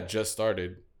though they had just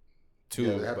started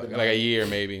like a year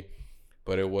maybe,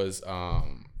 but it was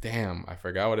damn, I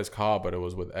forgot what it's called, but it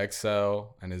was with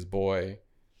XL and his boy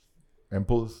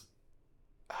Impulse.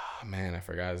 man, I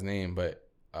forgot his name, but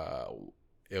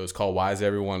it was called Why Is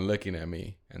Everyone Looking at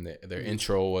Me, and their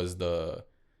intro was the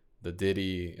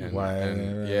Diddy and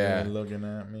yeah, looking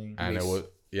at me. and it was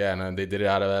and then they did it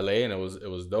out of LA, and it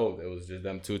was dope. It was just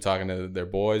them two talking to their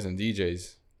boys and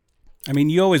DJs. I mean,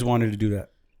 you always wanted to do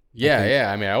that. Yeah.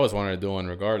 I mean, I always wanted to do one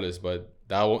regardless, but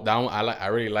that one I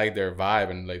really liked their vibe,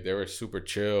 and like they were super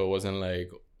chill. It wasn't like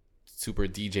super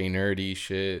DJ nerdy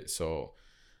shit. So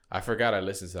I forgot I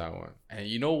listened to that one. And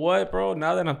you know what, bro?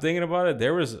 Now that I'm thinking about it,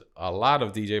 there was a lot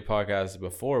of DJ podcasts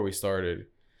before we started.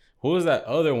 Who was that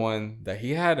other one that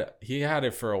he had? He had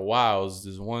it for a while. It was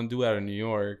this one dude out of New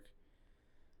York.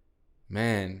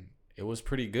 Man, it was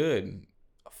pretty good.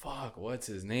 Fuck, what's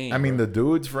his name? I mean, bro? the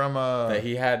dudes from that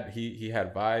he had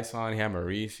Vice on. He had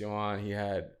Mauricio on. He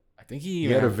had, I think he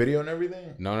had a video and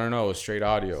everything. No, it was straight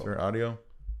audio. Straight audio.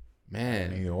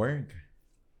 Man, New York.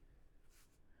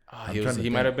 He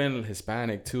might have been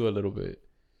Hispanic too a little bit.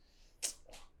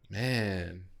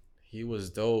 Man, he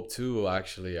was dope too.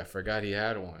 Actually, I forgot he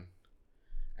had one.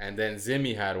 And then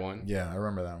Zimmy had one. Yeah, I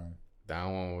remember that one. That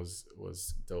one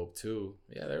was dope too.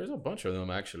 Yeah, there was a bunch of them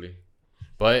actually.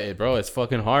 But bro, it's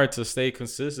fucking hard to stay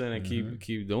consistent and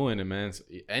keep doing it, man. It's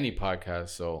any podcast,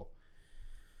 so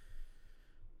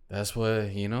that's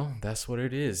what that's what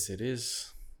it is. It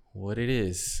is what it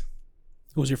is.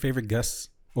 Who was your favorite guest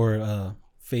or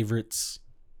favorites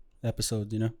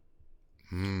episode?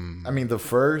 I mean, the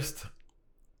first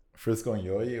Frisco and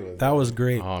Yoyi was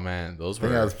great. Oh man, that was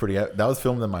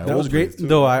filmed in my. That was great. Too.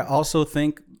 Though I also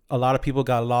think a lot of people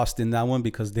got lost in that one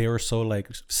because they were so like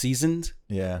seasoned.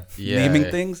 Yeah. Naming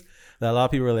things that a lot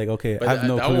of people were like, okay, but I have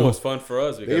no clue. That one was fun for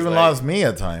us because they even lost me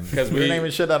at times because we were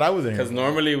naming shit that I was in. Because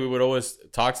normally we would always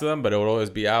talk to them, but it would always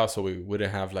be out, so we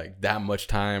wouldn't have like that much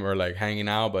time or like hanging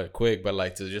out, but quick. But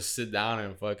like to just sit down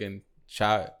and fucking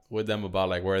chat with them about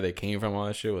like where they came from, all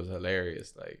that shit was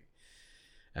hilarious. Like,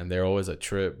 and they're always a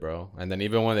trip, bro. And then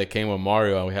even when they came with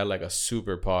Mario and we had like a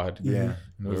super pod, yeah,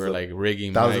 we were like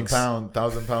rigging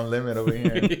 1,000 pound limit over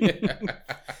here. Yeah.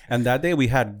 And that day we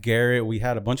had Garrett, we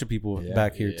had a bunch of people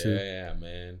back here too. Yeah,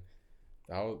 man.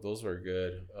 Those were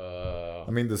good. I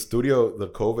mean, the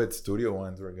COVID studio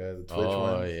ones were good. The Twitch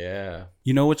ones. Oh yeah.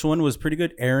 You know which one was pretty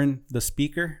good? Aaron, the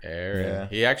speaker. Aaron. Yeah.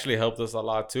 He actually helped us a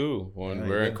lot too. When we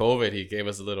were in COVID, he gave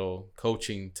us a little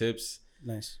coaching tips.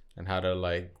 Nice. And how to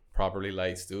like properly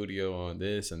light studio on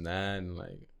this and that, and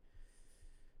like,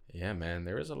 yeah, man,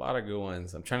 there was a lot of good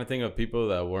ones. I'm trying to think of people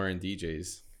that weren't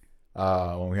DJs.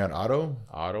 When we had Otto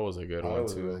was a good one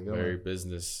too. Really good Very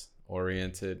business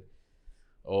oriented.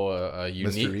 Oh,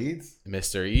 unique. Mr. Eats.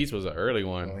 Mr. Eats was an early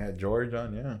one. When we had George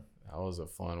on, yeah. That was a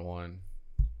fun one.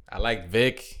 I liked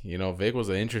Vic. Vic was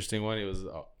an interesting one. He was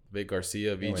Vic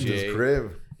Garcia, VGA.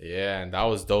 Crib. Yeah, and that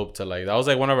was dope to like. That was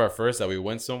like one of our first that we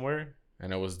went somewhere,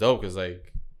 and it was dope because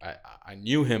like I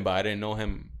knew him, but I didn't know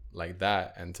him like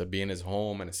that. And to be in his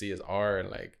home and to see his art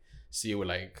and like see what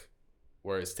like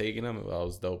where it's taking him, that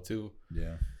was dope too.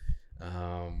 Yeah.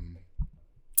 Man,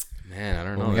 I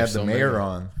don't know. We had the mayor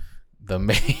on. The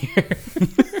mayor.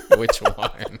 Which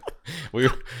one?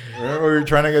 Remember we were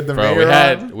trying to get the mayor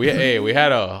on? We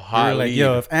had a hot like, lead.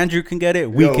 yo, if Andrew can get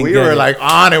it, we can get it. We were like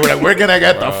on it. We're like, we're gonna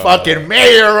get the fucking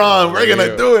mayor on. We're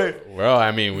gonna do it. Bro,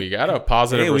 I mean, we got a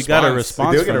positive response. We got a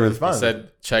response. We did get a response. He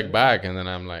said check back, and then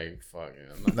I'm like, fuck it,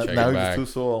 I'm not checking now back. He's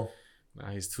too swole. Now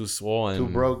he's too swollen. Too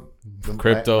broke.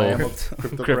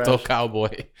 Crypto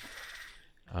cowboy.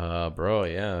 Bro,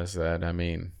 yeah, it's that. I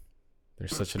mean,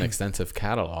 there's such an extensive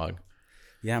catalog.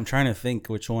 Yeah, I'm trying to think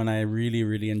which one I really,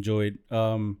 really enjoyed.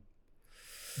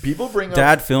 People bring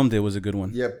Dad up, filmed it was a good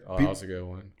one. Yeah, that was a good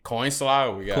one. Coin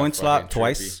slot, we got Coin slot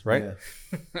twice, right?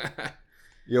 Yeah.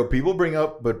 Yo, people bring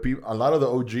up, but a lot of the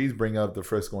OGs bring up the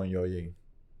Frisco and Yoyi.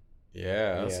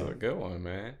 Yeah, that's a good one,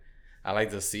 man. I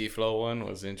like the Sea Flow one.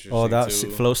 Was interesting. Oh, that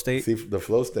too. Flow State. The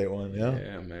Flow State one, yeah.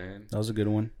 Yeah, man. That was a good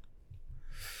one.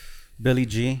 Billy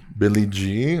G.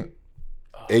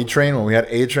 A-Train, when we had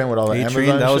A-Train with all the A-Train,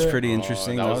 Amazon that was shit. pretty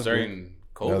interesting. That was during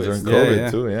COVID. That was during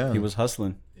COVID too, yeah. He was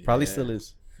hustling. Probably still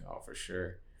is. Oh, for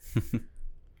sure.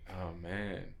 Oh,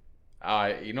 man.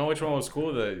 You know which one was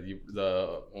cool?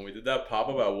 The when we did that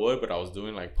pop-up at Wood, but I was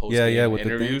doing like post-game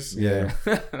interviews. Yeah.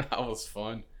 That was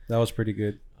fun. That was pretty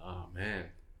good. Oh,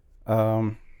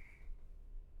 man.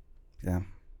 Yeah.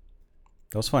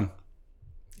 That was fun.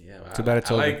 Yeah, too bad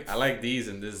it's over. I like these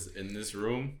in this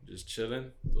room, just chilling.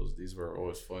 These were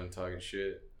always fun, talking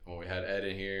shit. When we had Ed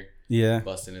in here,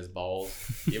 busting his balls.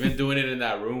 Even doing it in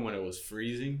that room when it was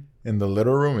freezing. In the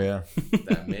little room, yeah.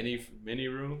 That mini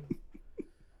room.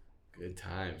 Good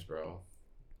times, bro.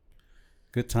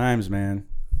 Good times, man.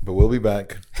 But we'll be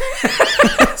back.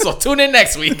 So tune in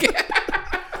next week.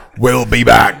 We'll be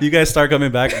back. You guys start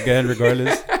coming back again,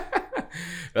 regardless.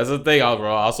 That's the thing,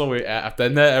 bro. Also, after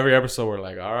every episode, we're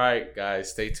like, all right,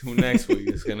 guys, stay tuned next week.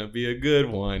 It's going to be a good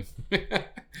one. It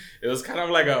was kind of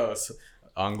like a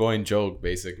ongoing joke,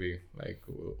 basically. Like,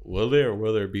 will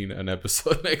there be an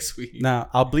episode next week? Now,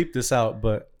 I'll bleep this out,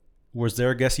 but was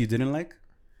there a guest you didn't like?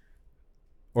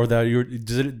 Or that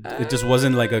it just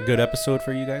wasn't like a good episode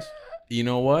for you guys? You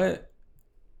know what?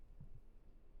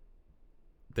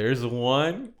 There's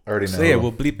one. I already know. Say it.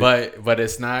 We'll bleep it. But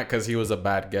it's not because he was a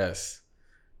bad guess.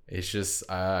 It's just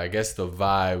I guess the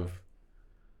vibe.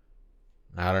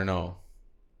 I don't know.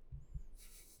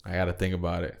 I gotta think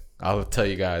about it. I'll tell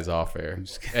you guys off air.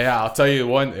 Yeah, I'll tell you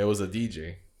one. It was a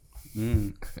DJ.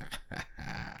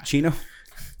 Chino.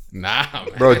 Nah, man.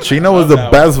 Bro, Chino was the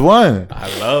best one.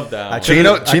 I love that one.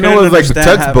 Chino couldn't was like the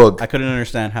understand textbook. I couldn't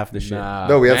understand half the shit. Nah,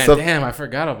 No, we have man, some- damn, I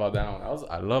forgot about that one.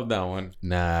 I love that one.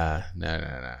 Nah.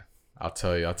 I'll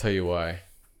tell you why.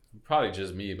 Probably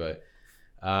just me, but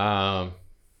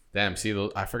damn, see,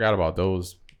 I forgot about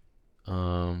those.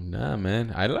 Nah,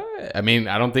 man. I mean,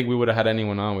 I don't think we would have had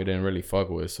anyone on we didn't really fuck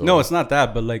with. So No, it's not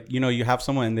that, but like, you know, you have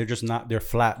someone and they're just not, they're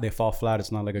flat, they fall flat. It's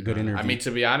not like a good interview. I mean,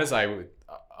 to be honest, a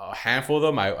handful of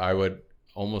them, I would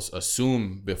almost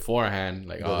assume beforehand,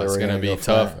 like, oh, it's gonna be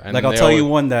tough. And like, I'll tell you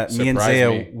one that me and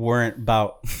Zaya weren't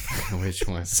about. Which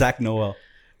one? Zach Noel.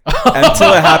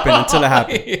 Until it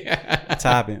happened. Yeah. It's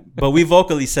happened. But we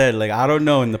vocally said, like, I don't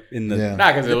know in the Yeah.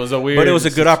 Nah, because it was a weird. But it was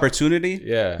a good opportunity.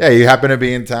 Yeah. Yeah, you happen to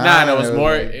be in town. Nah, and it was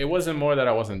more. like- It wasn't more that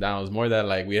I wasn't down. It was more that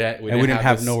like we didn't have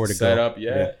have nowhere to set go. up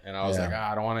yet, Yeah. and I was Yeah. like,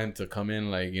 I don't want him to come in,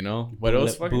 like, you know. But it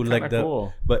was fucking Bootlegged kind of up.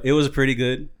 cool. But it was pretty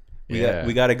good.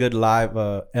 We got a good live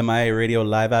MIA radio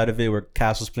live out of it where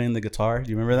Cass was playing the guitar. Do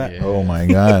you remember that? Yeah. Oh my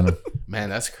god. Man,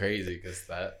 that's crazy because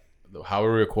how we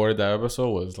recorded that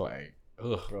episode was like,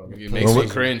 ugh, it makes Well, me what-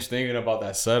 cringe thinking about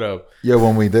that setup. Yeah,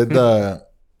 when we did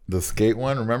the skate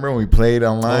one, remember when we played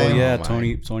online? Oh yeah, my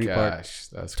Tony Park. Gosh,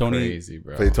 that's Tony- crazy,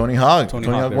 bro. Played Tony Hawk. Tony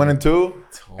Tony Hawk, Hawk 1 there. and 2.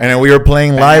 And then we were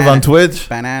playing live on Twitch.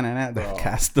 Banana, the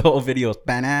Cass, the whole videos.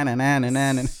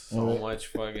 Banana. So much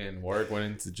fucking work went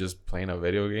into just playing a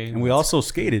video game. And we also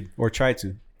skated or tried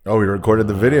to. Oh, we recorded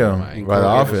the video my by the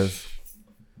God. office.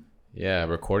 Yeah,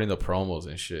 recording the promos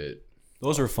and shit.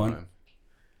 Those were fun.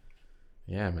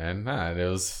 Yeah, man. Nah,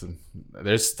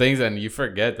 there's things and you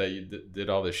forget that you did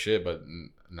all this shit, but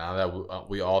now that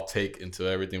we all take into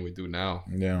everything we do now,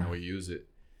 Yeah. and we use it.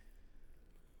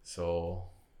 So,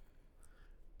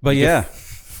 But yeah,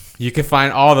 you can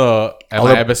find all the All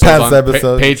the episodes past on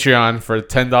episodes. Patreon for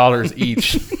 $10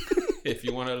 each if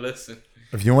you want to listen.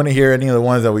 If you want to hear any of the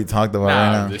ones that we talked about right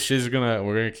Nah, now. this shit's we're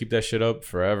gonna keep that shit up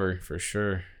forever for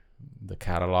sure. The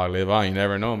catalog live on. You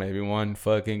never know. Maybe one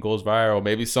fucking goes viral.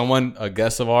 Maybe a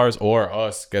guest of ours or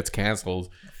us gets canceled,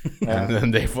 and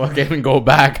then they fucking go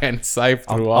back and sift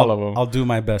through all of them. I'll do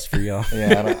my best for y'all.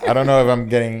 Yeah, I don't know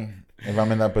if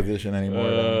I'm in that position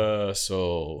anymore.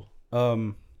 So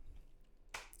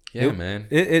Yeah, man.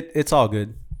 It's all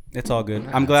good. It's all good.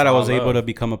 I'm glad I was able to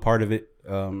become a part of it.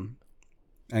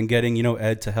 And getting,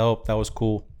 Ed to help, that was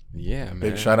cool. Yeah, man.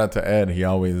 Big shout out to Ed. He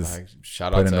always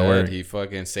Shout put out in to the Ed. work. He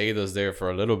fucking saved us there for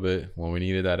a little bit when we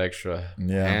needed that extra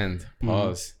hand.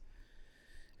 Pause.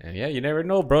 And yeah, you never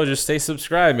know, bro. Just stay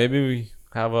subscribed. Maybe we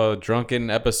have a drunken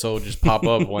episode just pop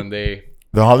up one day.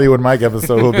 The Hollywood Mike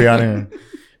episode will be on here.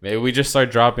 Maybe we just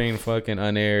start dropping fucking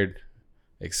unaired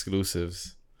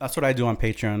exclusives. That's what I do on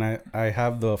Patreon. I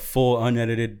have the full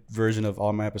unedited version of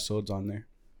all my episodes on there.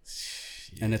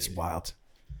 And it's wild.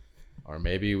 Or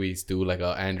maybe we do like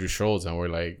a Andrew Schultz and we're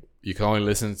like, you can only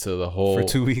listen to the whole For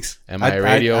 2 weeks. MI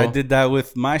Radio. I did that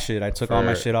with my shit. I took all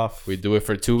my shit off. We do it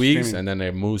for 2 weeks Streaming. and then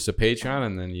it moves to Patreon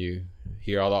and then you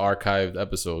hear all the archived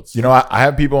episodes. You know, I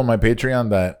have people on my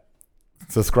Patreon that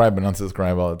subscribe and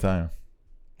unsubscribe all the time,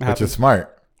 which is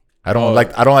smart. I don't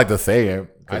like to say it.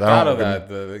 I thought of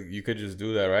that. You could just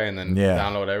do that, right? And then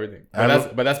download everything.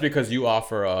 But that's because you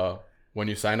offer when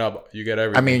you sign up, you get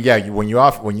everything. I mean, yeah, when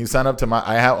you sign up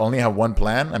to only have one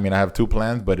plan. I mean, I have 2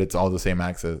 plans, but it's all the same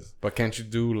access. But can't you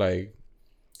do like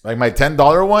my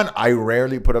 $10 one? I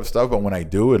rarely put up stuff, but when I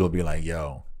do, it'll be like,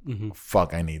 yo,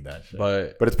 fuck, I need that shit.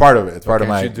 But it's part of it. It's part of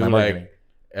my marketing. Like,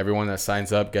 everyone that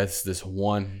signs up gets this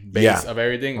one base of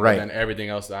everything, right? And then everything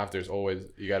else after is always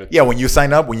you got to. Yeah, when you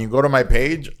sign up, when you go to my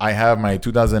page, I have my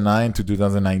 2009 to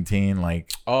 2019 like.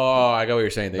 Oh, I got what you're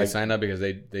saying. They sign up because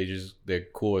they're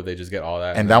cool if they just get all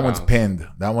that. And that one's pinned.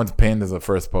 That one's pinned as a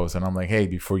first post, and I'm like, hey,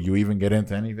 before you even get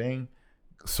into anything,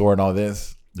 sort all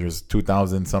this. There's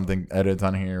 2,000 something edits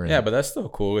on here. Yeah, but that's still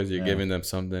cool because you're giving them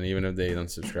something even if they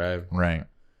don't subscribe. Right.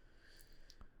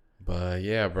 But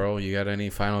yeah, bro, you got any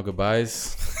final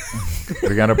goodbyes?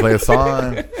 We're gonna play a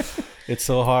song. It's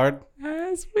so hard.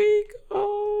 As we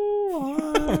go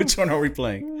on, Which one are we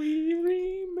playing?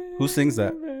 Who sings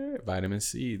that? Vitamin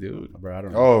C, dude. Bro, I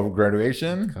don't know. Oh,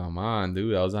 Graduation? Come on,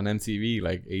 dude. I was on MTV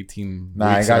like 18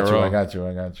 Nah, weeks I in a row. got you.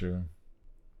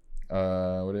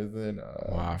 What is it?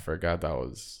 Wow, I forgot that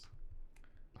was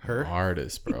Her?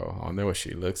 artist, bro. I wonder what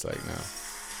she looks like now.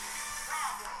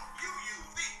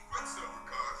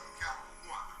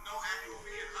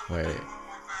 Wait.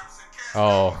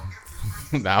 Oh,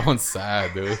 that one's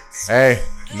sad, dude. Hey.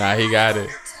 Nah, he got it.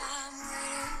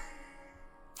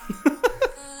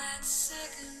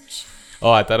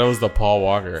 Oh, I thought it was the Paul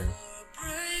Walker.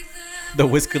 The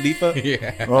Wiz Khalifa?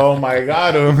 Yeah. Oh my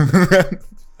God.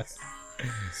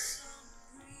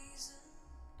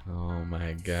 Oh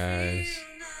my gosh.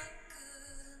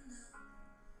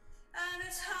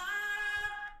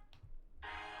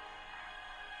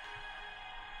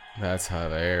 That's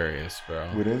hilarious, bro.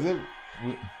 What is it?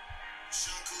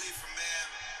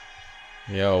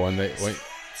 Yo, when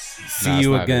See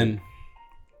You Again.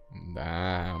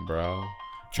 Damn, bro.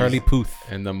 Charlie Puth.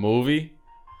 In the movie,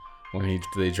 when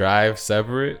they drive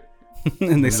separate.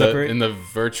 And they separate? In the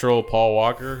virtual Paul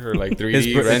Walker, or like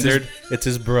 3D rendered. It's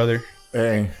his brother.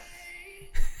 Hey.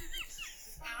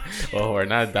 Oh, we're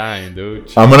not dying,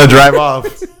 dude. I'm going to drive off.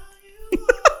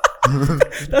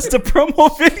 That's the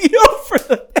promo video for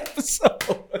the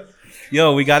episode.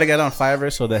 Yo, we got to get on Fiverr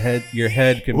so your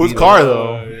head can Whose be car,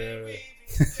 though? Yeah.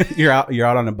 You're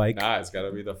out on a bike. Nah, it's got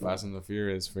to be the Fast and the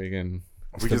Furious freaking.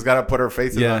 We just got to put our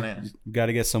faces on it. You got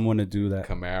to get someone to do that.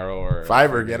 Camaro or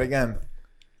Fiverr, yet again.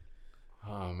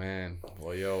 Oh, man.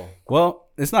 Well, yo. Well,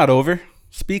 it's not over.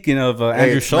 Speaking of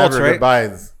Andrew Schultz, right?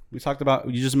 Goodbyes. We talked about,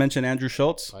 you just mentioned Andrew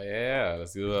Schultz. Oh, yeah.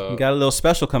 Let's do You got a little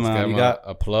special coming out. You got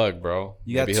a plug, bro.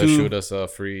 Maybe he'll shoot us a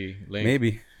free link.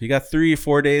 Maybe. You got 3 or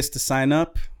 4 days to sign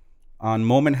up on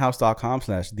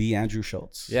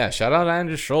momenthouse.com/theandrewschultz. Yeah, shout out to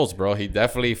Andrew Schultz, bro. He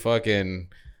definitely fucking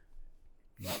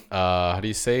how do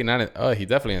you say? He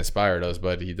definitely inspired us,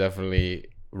 but he definitely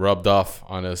rubbed off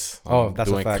on us. That's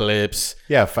doing a fact. clips.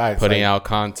 Yeah, facts. Putting out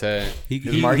content.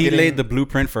 He laid the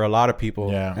blueprint for a lot of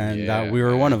people. Yeah. And we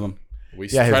were one of them. We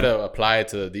try to apply it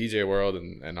to the DJ world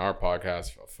and our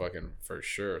podcast for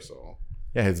sure. So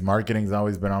yeah, his marketing's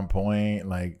always been on point.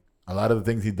 Like a lot of the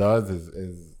things he does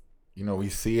is we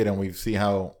see it and we see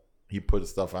how he puts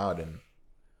stuff out, and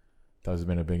that's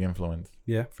been a big influence.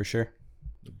 Yeah, for sure.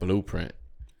 The blueprint.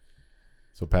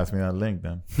 So pass me that link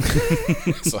then.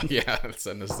 So yeah,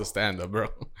 send us the stand up, bro.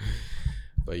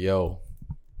 But yo,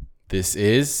 this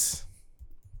is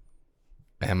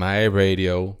MIA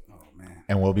Radio.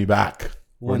 And we'll be back.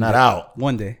 We're not day. out.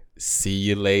 One day. See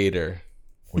you later.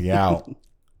 We out.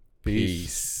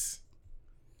 Peace.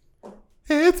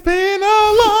 It's been a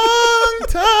long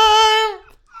time.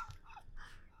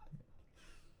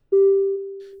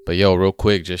 But yo, real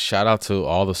quick, just shout out to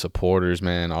all the supporters,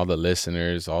 man, all the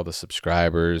listeners, all the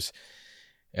subscribers,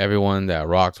 everyone that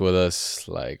rocked with us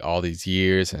like all these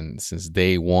years, and since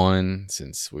day one,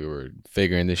 since we were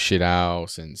figuring this shit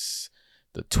out, since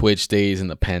the Twitch days and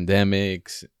the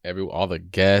pandemics, all the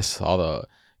guest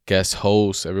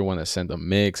hosts, everyone that sent a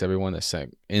mix, everyone that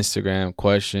sent Instagram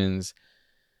questions,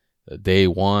 the day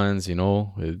ones, it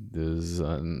was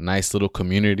a nice little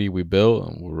community we built,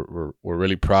 and we're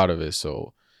really proud of it.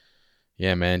 So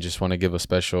yeah, man, just want to give a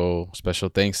special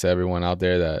thanks to everyone out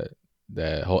there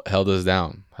that held us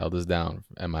down,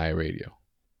 MIA Radio.